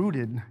and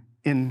rooted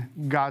in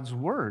God's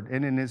word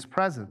and in his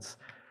presence.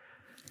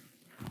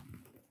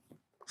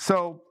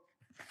 So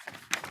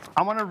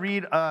I want to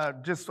read, I'll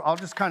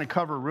just kind of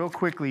cover real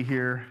quickly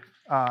here.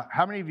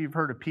 How many of you have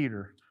heard of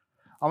Peter?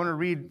 I want to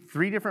read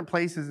 3 different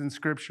places in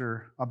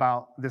Scripture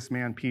about this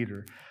man,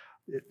 Peter.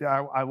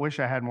 I wish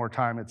I had more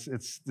time.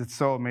 It's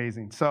so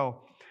amazing.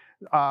 So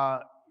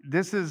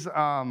this is,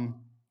 wow,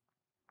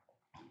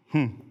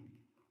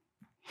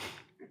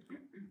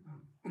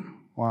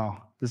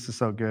 this is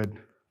so good.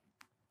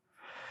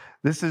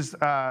 This is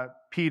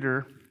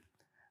Peter.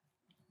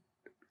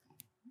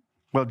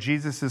 Well,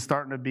 Jesus is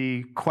starting to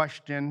be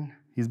questioned.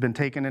 He's been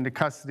taken into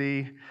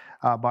custody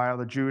by all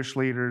the Jewish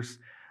leaders.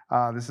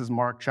 This is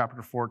Mark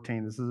chapter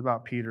 14. This is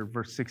about Peter,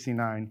 verse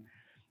 69.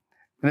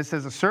 And it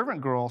says, a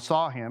servant girl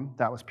saw him,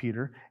 that was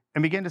Peter,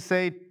 and began to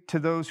say to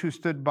those who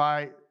stood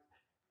by,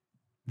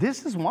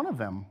 this is one of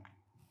them.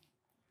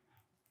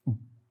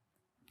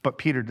 But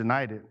Peter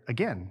denied it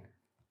again.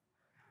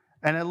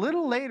 And a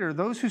little later,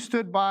 those who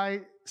stood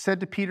by said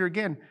to Peter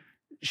again,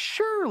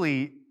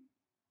 surely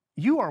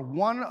you are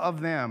one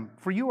of them,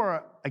 for you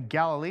are a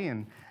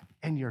Galilean,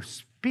 and your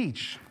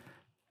speech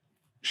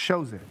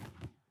shows it.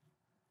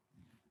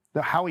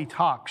 How he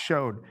talked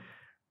showed.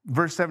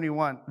 Verse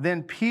 71,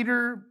 then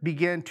Peter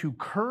began to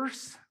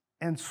curse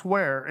and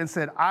swear and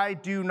said, I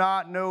do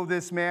not know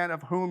this man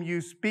of whom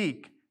you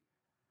speak.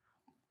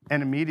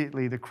 And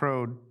immediately the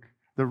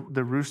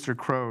rooster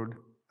crowed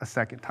a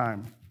second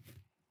time.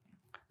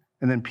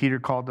 And then Peter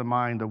called to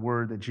mind the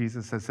word that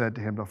Jesus had said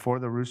to him, before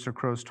the rooster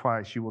crows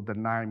twice, you will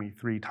deny me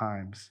 3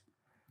 times.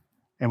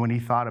 And when he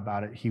thought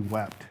about it, he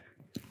wept.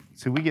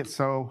 So we get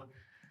so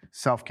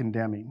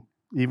self-condemning,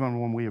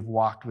 even when we have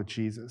walked with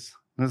Jesus.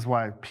 And this is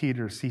why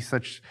Peter,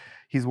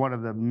 he's one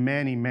of the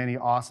many, many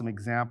awesome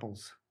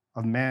examples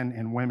of men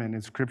and women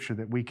in Scripture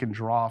that we can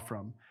draw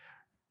from.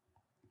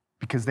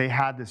 Because they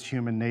had this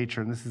human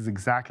nature, and this is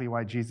exactly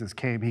why Jesus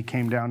came. He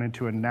came down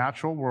into a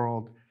natural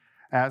world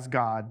as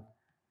God,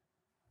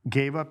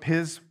 gave up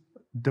his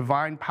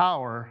divine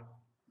power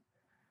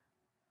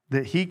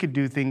that he could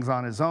do things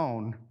on his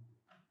own,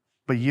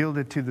 but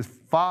yielded to the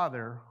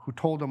Father who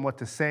told him what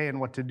to say and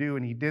what to do,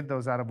 and he did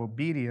those out of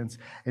obedience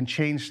and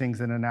changed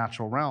things in a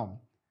natural realm.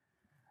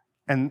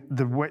 And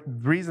the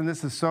reason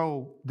this is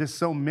so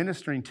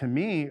ministering to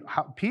me,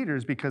 Peter,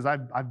 is because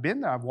I've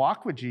been there. I've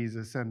walked with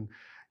Jesus, and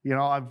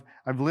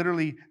I've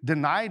literally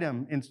denied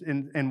him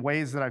in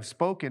ways that I've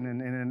spoken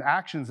and in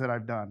actions that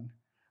I've done.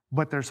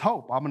 But there's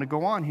hope. I'm going to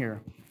go on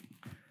here.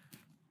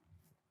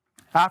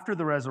 After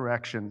the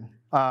resurrection,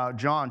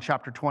 John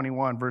chapter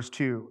 21, verse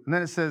 2. And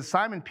then it says,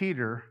 Simon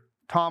Peter,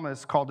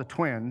 Thomas called the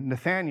twin,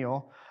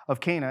 Nathanael of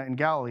Cana in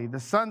Galilee, the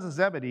sons of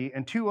Zebedee,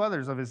 and 2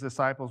 others of his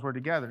disciples were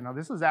together. Now,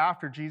 this was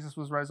after Jesus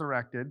was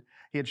resurrected.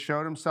 He had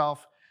showed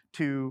himself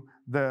to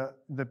the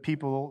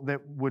people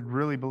that would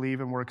really believe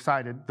and were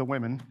excited, the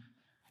women.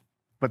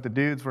 But the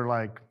dudes were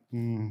like,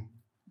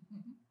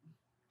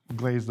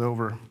 glazed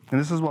over. And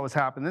this is what was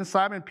happening. Then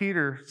Simon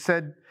Peter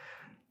said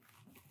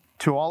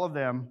to all of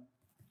them,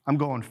 I'm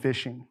going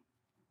fishing.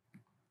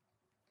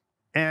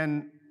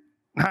 And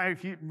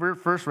if you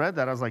first read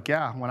that, I was like,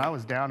 yeah, when I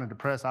was down and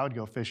depressed, I would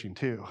go fishing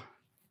too.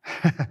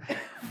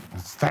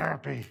 It's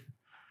therapy.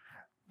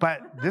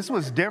 But this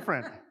was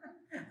different.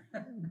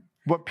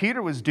 What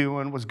Peter was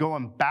doing was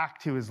going back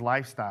to his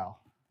lifestyle.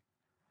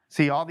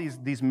 See, all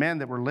these men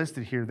that were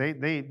listed here,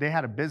 they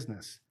had a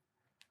business.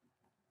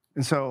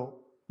 And so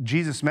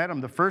Jesus met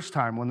them the first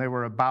time when they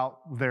were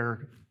about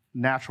their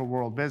natural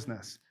world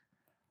business.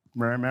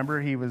 Remember,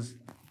 he was,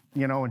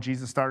 when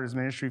Jesus started his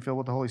ministry filled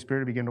with the Holy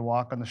Spirit, he began to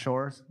walk on the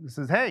shores. He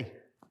says, hey,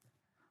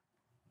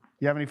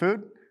 you have any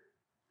food?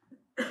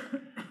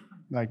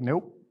 Like,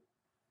 nope.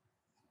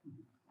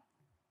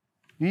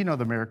 You know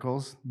the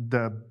miracles,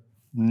 the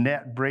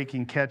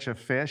net-breaking catch of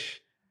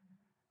fish.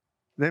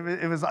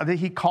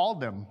 He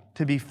called them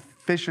to be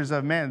fishers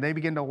of men. They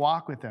began to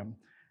walk with him.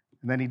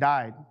 And then he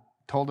died,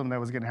 told them that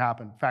was going to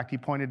happen. In fact, he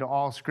pointed to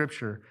all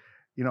Scripture,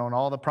 and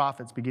all the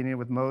prophets, beginning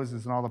with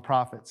Moses and all the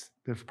prophets,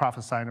 that's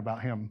prophesying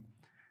about him,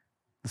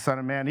 the Son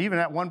of Man. Even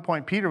at one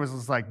point, Peter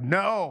was like,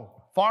 no,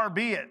 far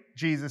be it,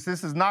 Jesus.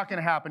 This is not going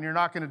to happen. You're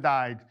not going to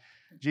die.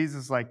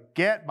 Jesus is like,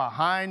 get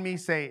behind me,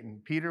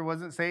 Satan. Peter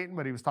wasn't Satan,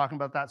 but he was talking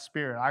about that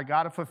spirit. I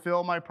got to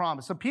fulfill my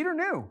promise. So Peter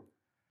knew.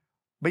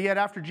 But yet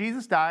after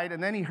Jesus died,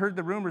 and then he heard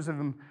the rumors of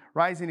him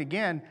rising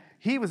again,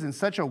 he was in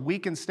such a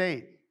weakened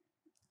state.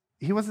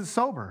 He wasn't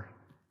sober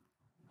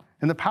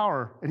in the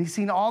power. And he's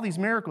seen all these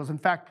miracles. In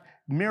fact,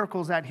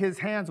 miracles at his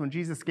hands when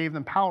Jesus gave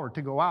them power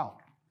to go out.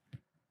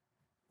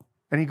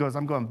 And he goes,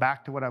 I'm going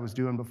back to what I was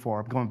doing before.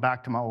 I'm going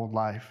back to my old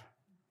life.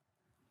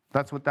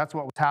 That's what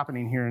was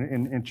happening here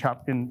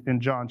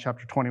in John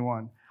chapter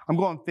 21. I'm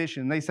going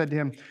fishing. They said to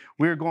him,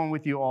 we are going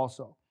with you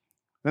also.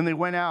 Then they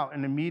went out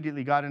and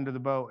immediately got into the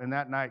boat, and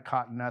that night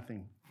caught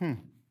nothing.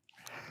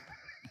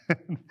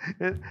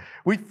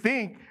 We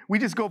think we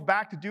just go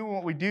back to doing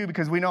what we do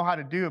because we know how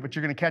to do it, but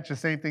you're going to catch the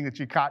same thing that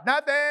you caught.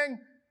 Nothing.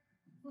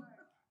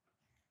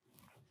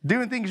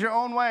 Doing things your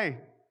own way.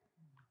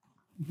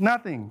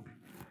 Nothing.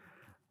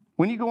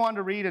 When you go on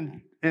to read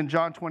in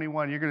John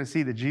 21, you're going to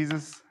see that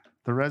Jesus,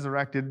 the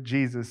resurrected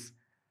Jesus,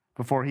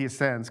 before he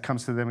ascends,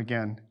 comes to them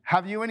again.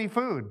 Have you any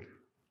food?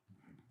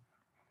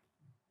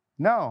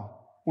 No.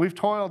 We've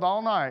toiled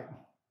all night.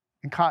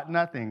 and caught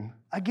nothing.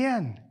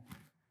 Again,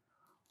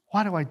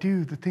 why do I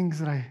do the things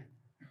that I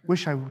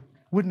wish I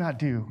would not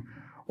do?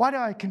 Why do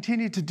I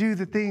continue to do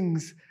the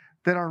things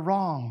that are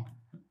wrong?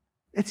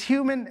 It's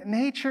human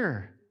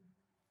nature.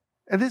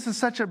 And this is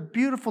such a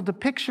beautiful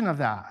depiction of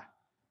that.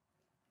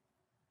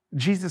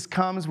 Jesus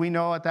comes, we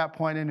know at that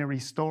point, and he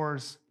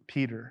restores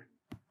Peter.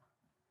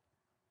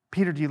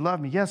 Peter, do you love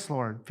me? Yes,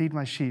 Lord. Feed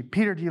my sheep.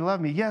 Peter, do you love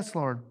me? Yes,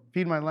 Lord.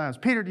 Feed my lambs.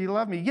 Peter, do you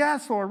love me?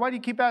 Yes, Lord. Why do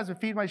you keep asking?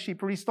 Feed my sheep.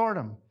 He restored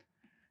him.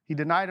 He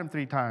denied him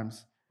 3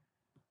 times.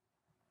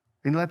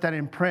 And let that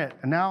imprint.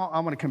 And now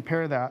I'm going to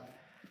compare that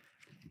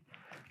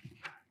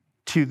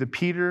to the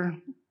Peter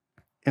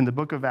in the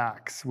book of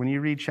Acts. When you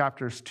read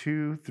chapters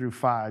 2 through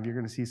 5, you're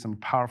going to see some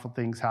powerful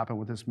things happen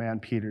with this man,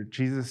 Peter.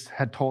 Jesus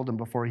had told him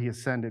before he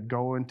ascended,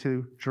 go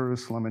into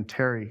Jerusalem and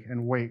tarry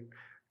and wait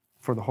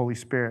for the Holy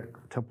Spirit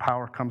till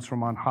power comes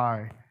from on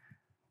high.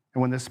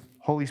 And when this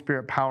Holy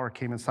Spirit power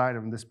came inside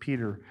of him, this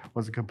Peter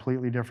was a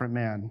completely different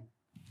man.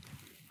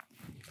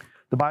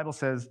 The Bible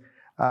says,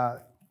 I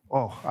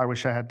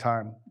wish I had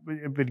time.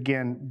 But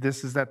again,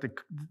 this is I'm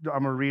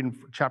going to read in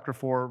chapter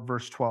 4,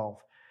 verse 12.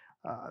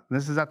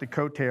 This is at the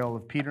coattail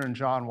of Peter and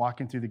John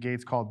walking through the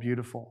gates called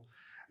Beautiful.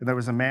 And there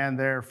was a man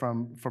there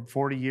from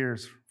 40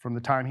 years, from the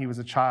time he was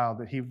a child,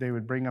 that they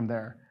would bring him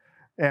there.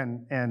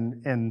 And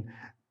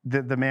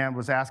the man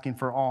was asking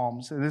for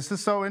alms. And this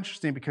is so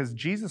interesting because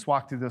Jesus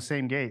walked through those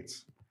same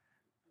gates.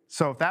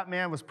 So if that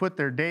man was put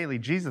there daily,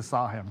 Jesus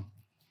saw him.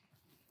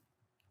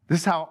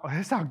 This is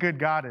how good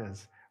God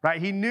is,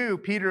 right? He knew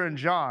Peter and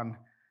John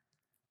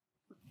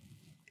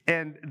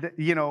and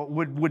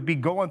would be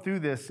going through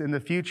this in the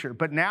future.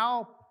 But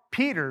now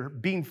Peter,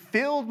 being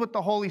filled with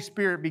the Holy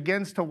Spirit,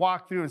 begins to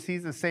walk through and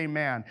sees the same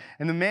man.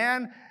 And the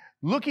man,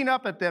 looking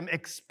up at them,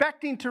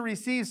 expecting to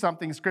receive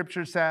something,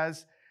 Scripture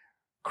says,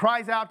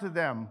 cries out to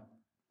them,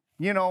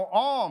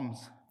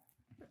 alms.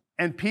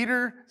 And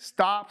Peter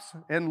stops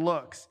and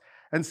looks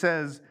and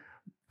says,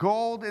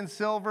 gold and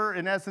silver,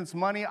 in essence,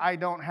 money I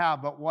don't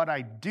have, but what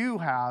I do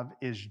have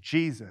is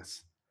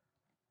Jesus.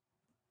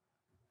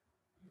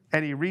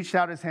 And he reached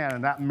out his hand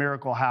and that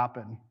miracle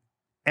happened.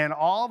 And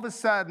all of a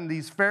sudden,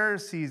 these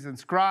Pharisees and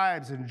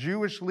scribes and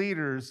Jewish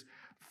leaders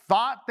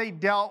thought they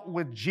dealt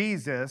with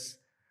Jesus,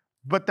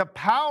 but the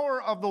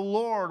power of the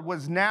Lord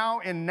was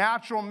now in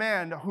natural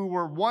men who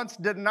were once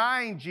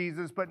denying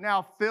Jesus, but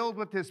now filled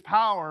with his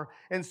power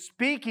and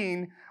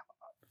speaking,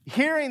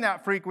 hearing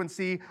that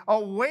frequency,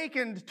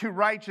 awakened to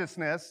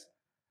righteousness,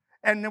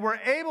 and they were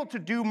able to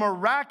do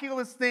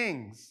miraculous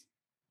things.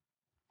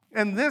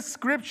 And this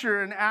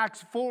scripture in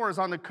Acts 4 is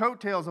on the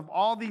coattails of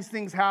all these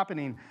things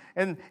happening.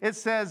 And it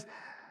says,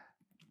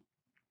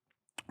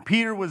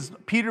 Peter was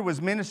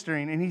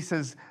ministering, and he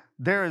says,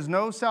 there is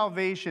no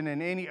salvation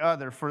in any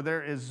other, for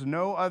there is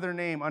no other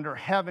name under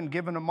heaven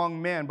given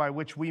among men by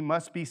which we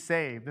must be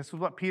saved. This is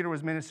what Peter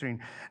was ministering.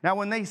 Now,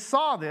 when they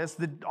saw this,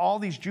 all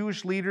these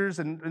Jewish leaders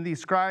and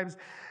these scribes,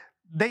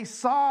 they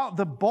saw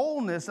the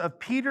boldness of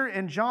Peter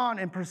and John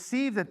and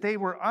perceived that they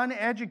were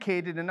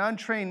uneducated and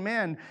untrained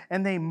men,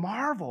 and they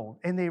marveled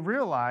and they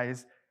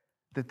realized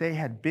that they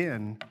had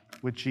been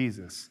with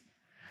Jesus.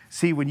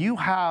 See, when you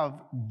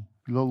have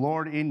the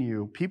Lord in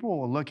you, people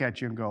will look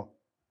at you and go,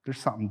 there's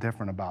something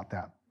different about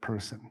that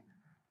person.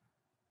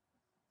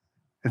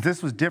 If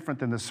this was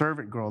different than the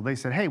servant girl, they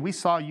said, hey, we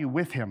saw you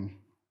with him.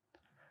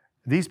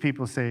 These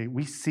people say,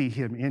 we see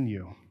him in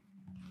you.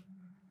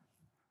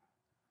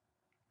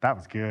 That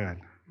was good.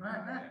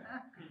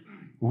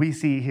 We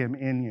see him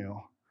in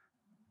you.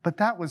 But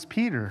that was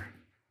Peter.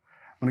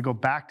 I'm going to go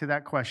back to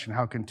that question.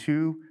 How can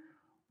two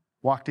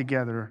walk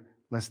together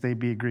lest they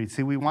be agreed?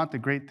 See, we want the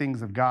great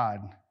things of God,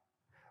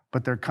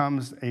 but there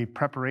comes a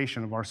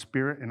preparation of our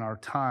spirit and our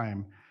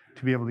time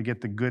to be able to get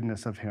the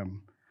goodness of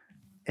him.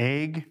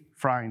 Egg,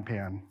 frying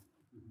pan.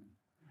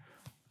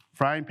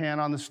 Frying pan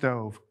on the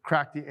stove.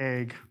 Crack the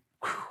egg.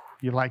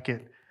 You like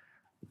it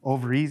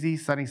over easy,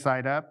 sunny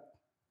side up.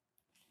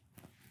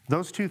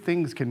 Those two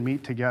things can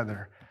meet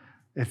together.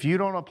 If you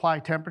don't apply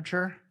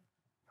temperature,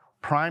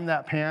 prime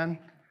that pan,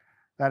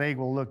 that egg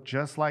will look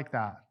just like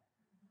that.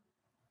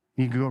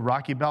 You can go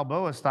Rocky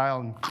Balboa style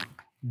and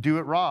do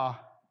it raw.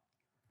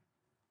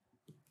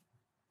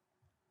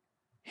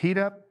 Heat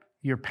up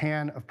your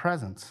pan of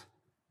presence.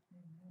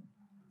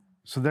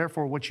 So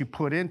therefore, what you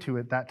put into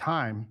it that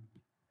time,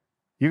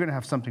 you're going to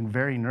have something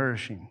very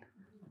nourishing.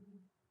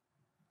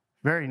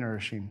 Very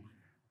nourishing.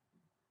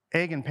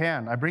 Egg and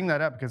pan. I bring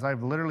that up because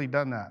I've literally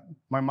done that.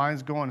 My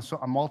mind's going, so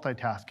I'm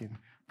multitasking.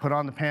 Put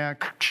on the pan,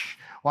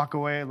 walk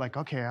away, like,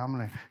 okay, I'm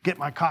going to get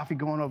my coffee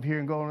going over here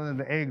and go, and then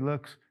the egg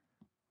looks,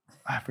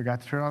 I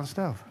forgot to turn on the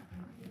stove.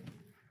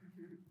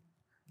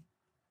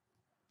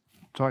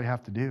 That's all you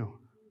have to do.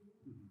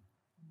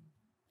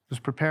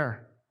 Just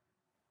prepare.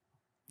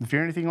 If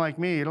you're anything like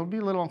me, it'll be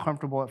a little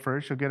uncomfortable at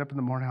first. You'll get up in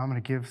the morning, I'm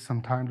going to give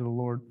some time to the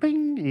Lord.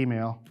 Bing,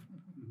 email.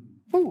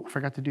 Oh, I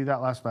forgot to do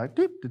that last night.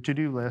 The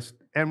to-do list.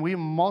 And we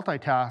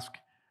multitask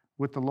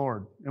with the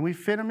Lord. And we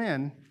fit him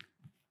in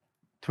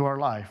to our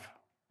life.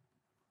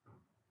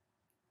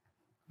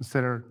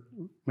 instead of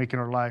making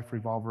our life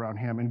revolve around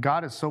him. And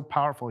God is so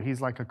powerful. He's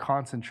like a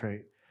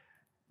concentrate.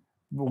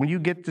 But when you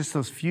get just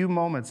those few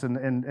moments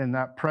in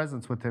that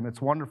presence with him,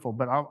 it's wonderful.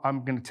 But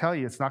I'm going to tell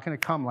you, it's not going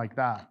to come like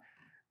that.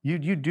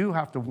 You do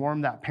have to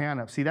warm that pan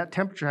up. See, that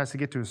temperature has to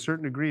get to a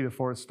certain degree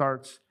before it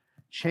starts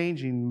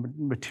changing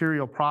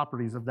material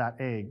properties of that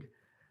egg.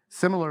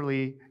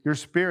 Similarly, your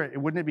spirit,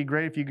 wouldn't it be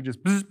great if you could just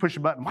push a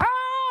button,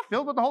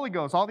 filled with the Holy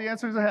Ghost, all the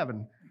answers of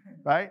heaven,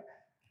 right?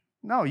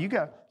 No, you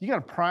got to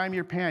prime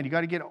your pan. You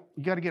got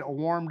to get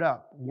warmed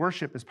up.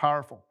 Worship is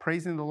powerful.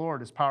 Praising the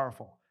Lord is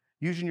powerful.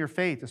 Using your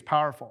faith is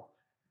powerful.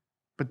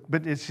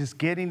 But it's just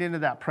getting into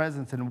that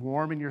presence and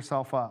warming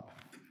yourself up.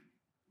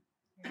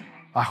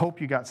 I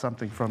hope you got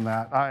something from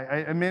that.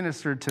 It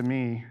ministered to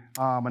me,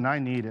 and I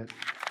need it.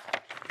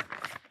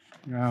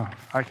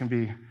 I can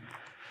be,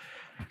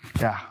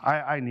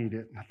 I need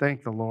it.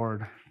 Thank the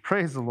Lord.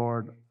 Praise the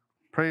Lord.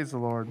 Praise the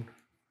Lord.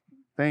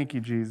 Thank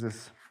you,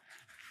 Jesus.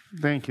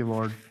 Thank you,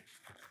 Lord.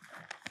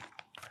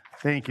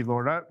 Thank you,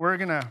 Lord. I'm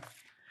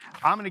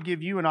going to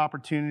give you an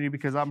opportunity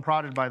because I'm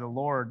prodded by the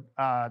Lord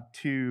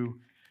to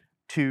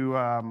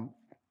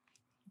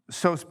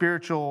sow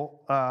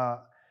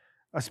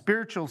a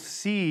spiritual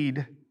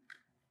seed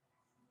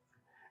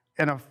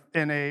that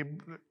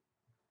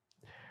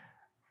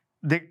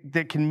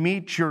can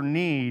meet your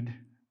need,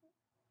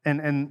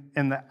 and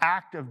the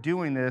act of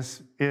doing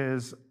this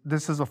is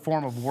a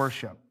form of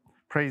worship,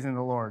 praising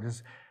the Lord,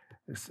 is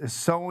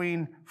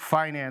sowing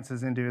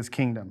finances into his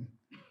kingdom.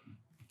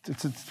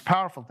 It's a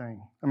powerful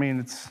thing. I mean,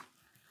 it's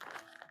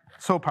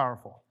so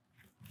powerful.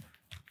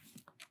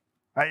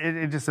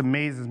 It just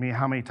amazes me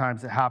how many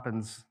times it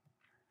happens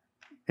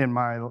in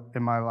my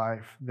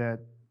life, that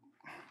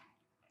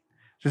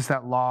just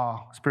that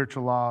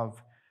spiritual law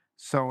of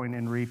sowing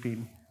and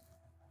reaping.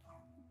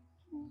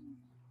 I'm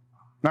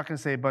not going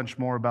to say a bunch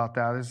more about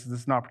that. This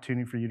is an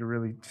opportunity for you to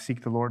really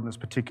seek the Lord in this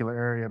particular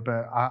area,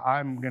 but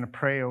I'm going to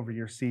pray over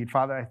your seed.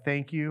 Father, I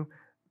thank you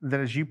that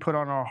as you put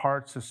on our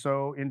hearts to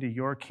sow into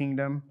your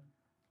kingdom,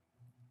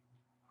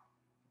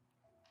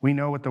 we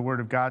know what the Word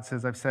of God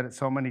says. I've said it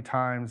so many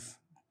times,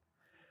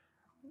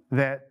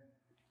 that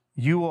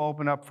you will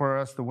open up for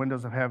us the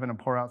windows of heaven and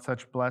pour out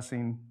such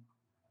blessing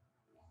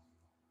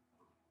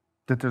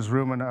that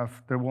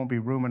there won't be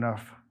room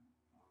enough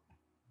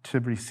to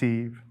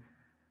receive.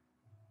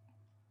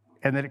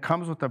 And that it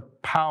comes with the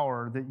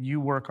power that you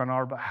work on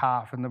our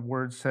behalf. And the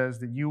word says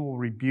that you will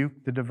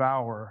rebuke the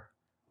devourer.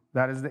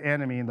 That is the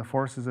enemy and the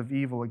forces of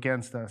evil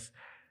against us.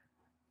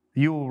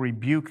 You will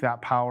rebuke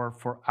that power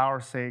for our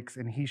sakes,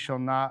 and he shall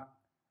not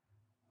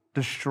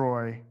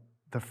destroy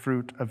the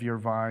fruit of your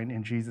vine.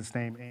 In Jesus'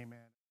 name, amen.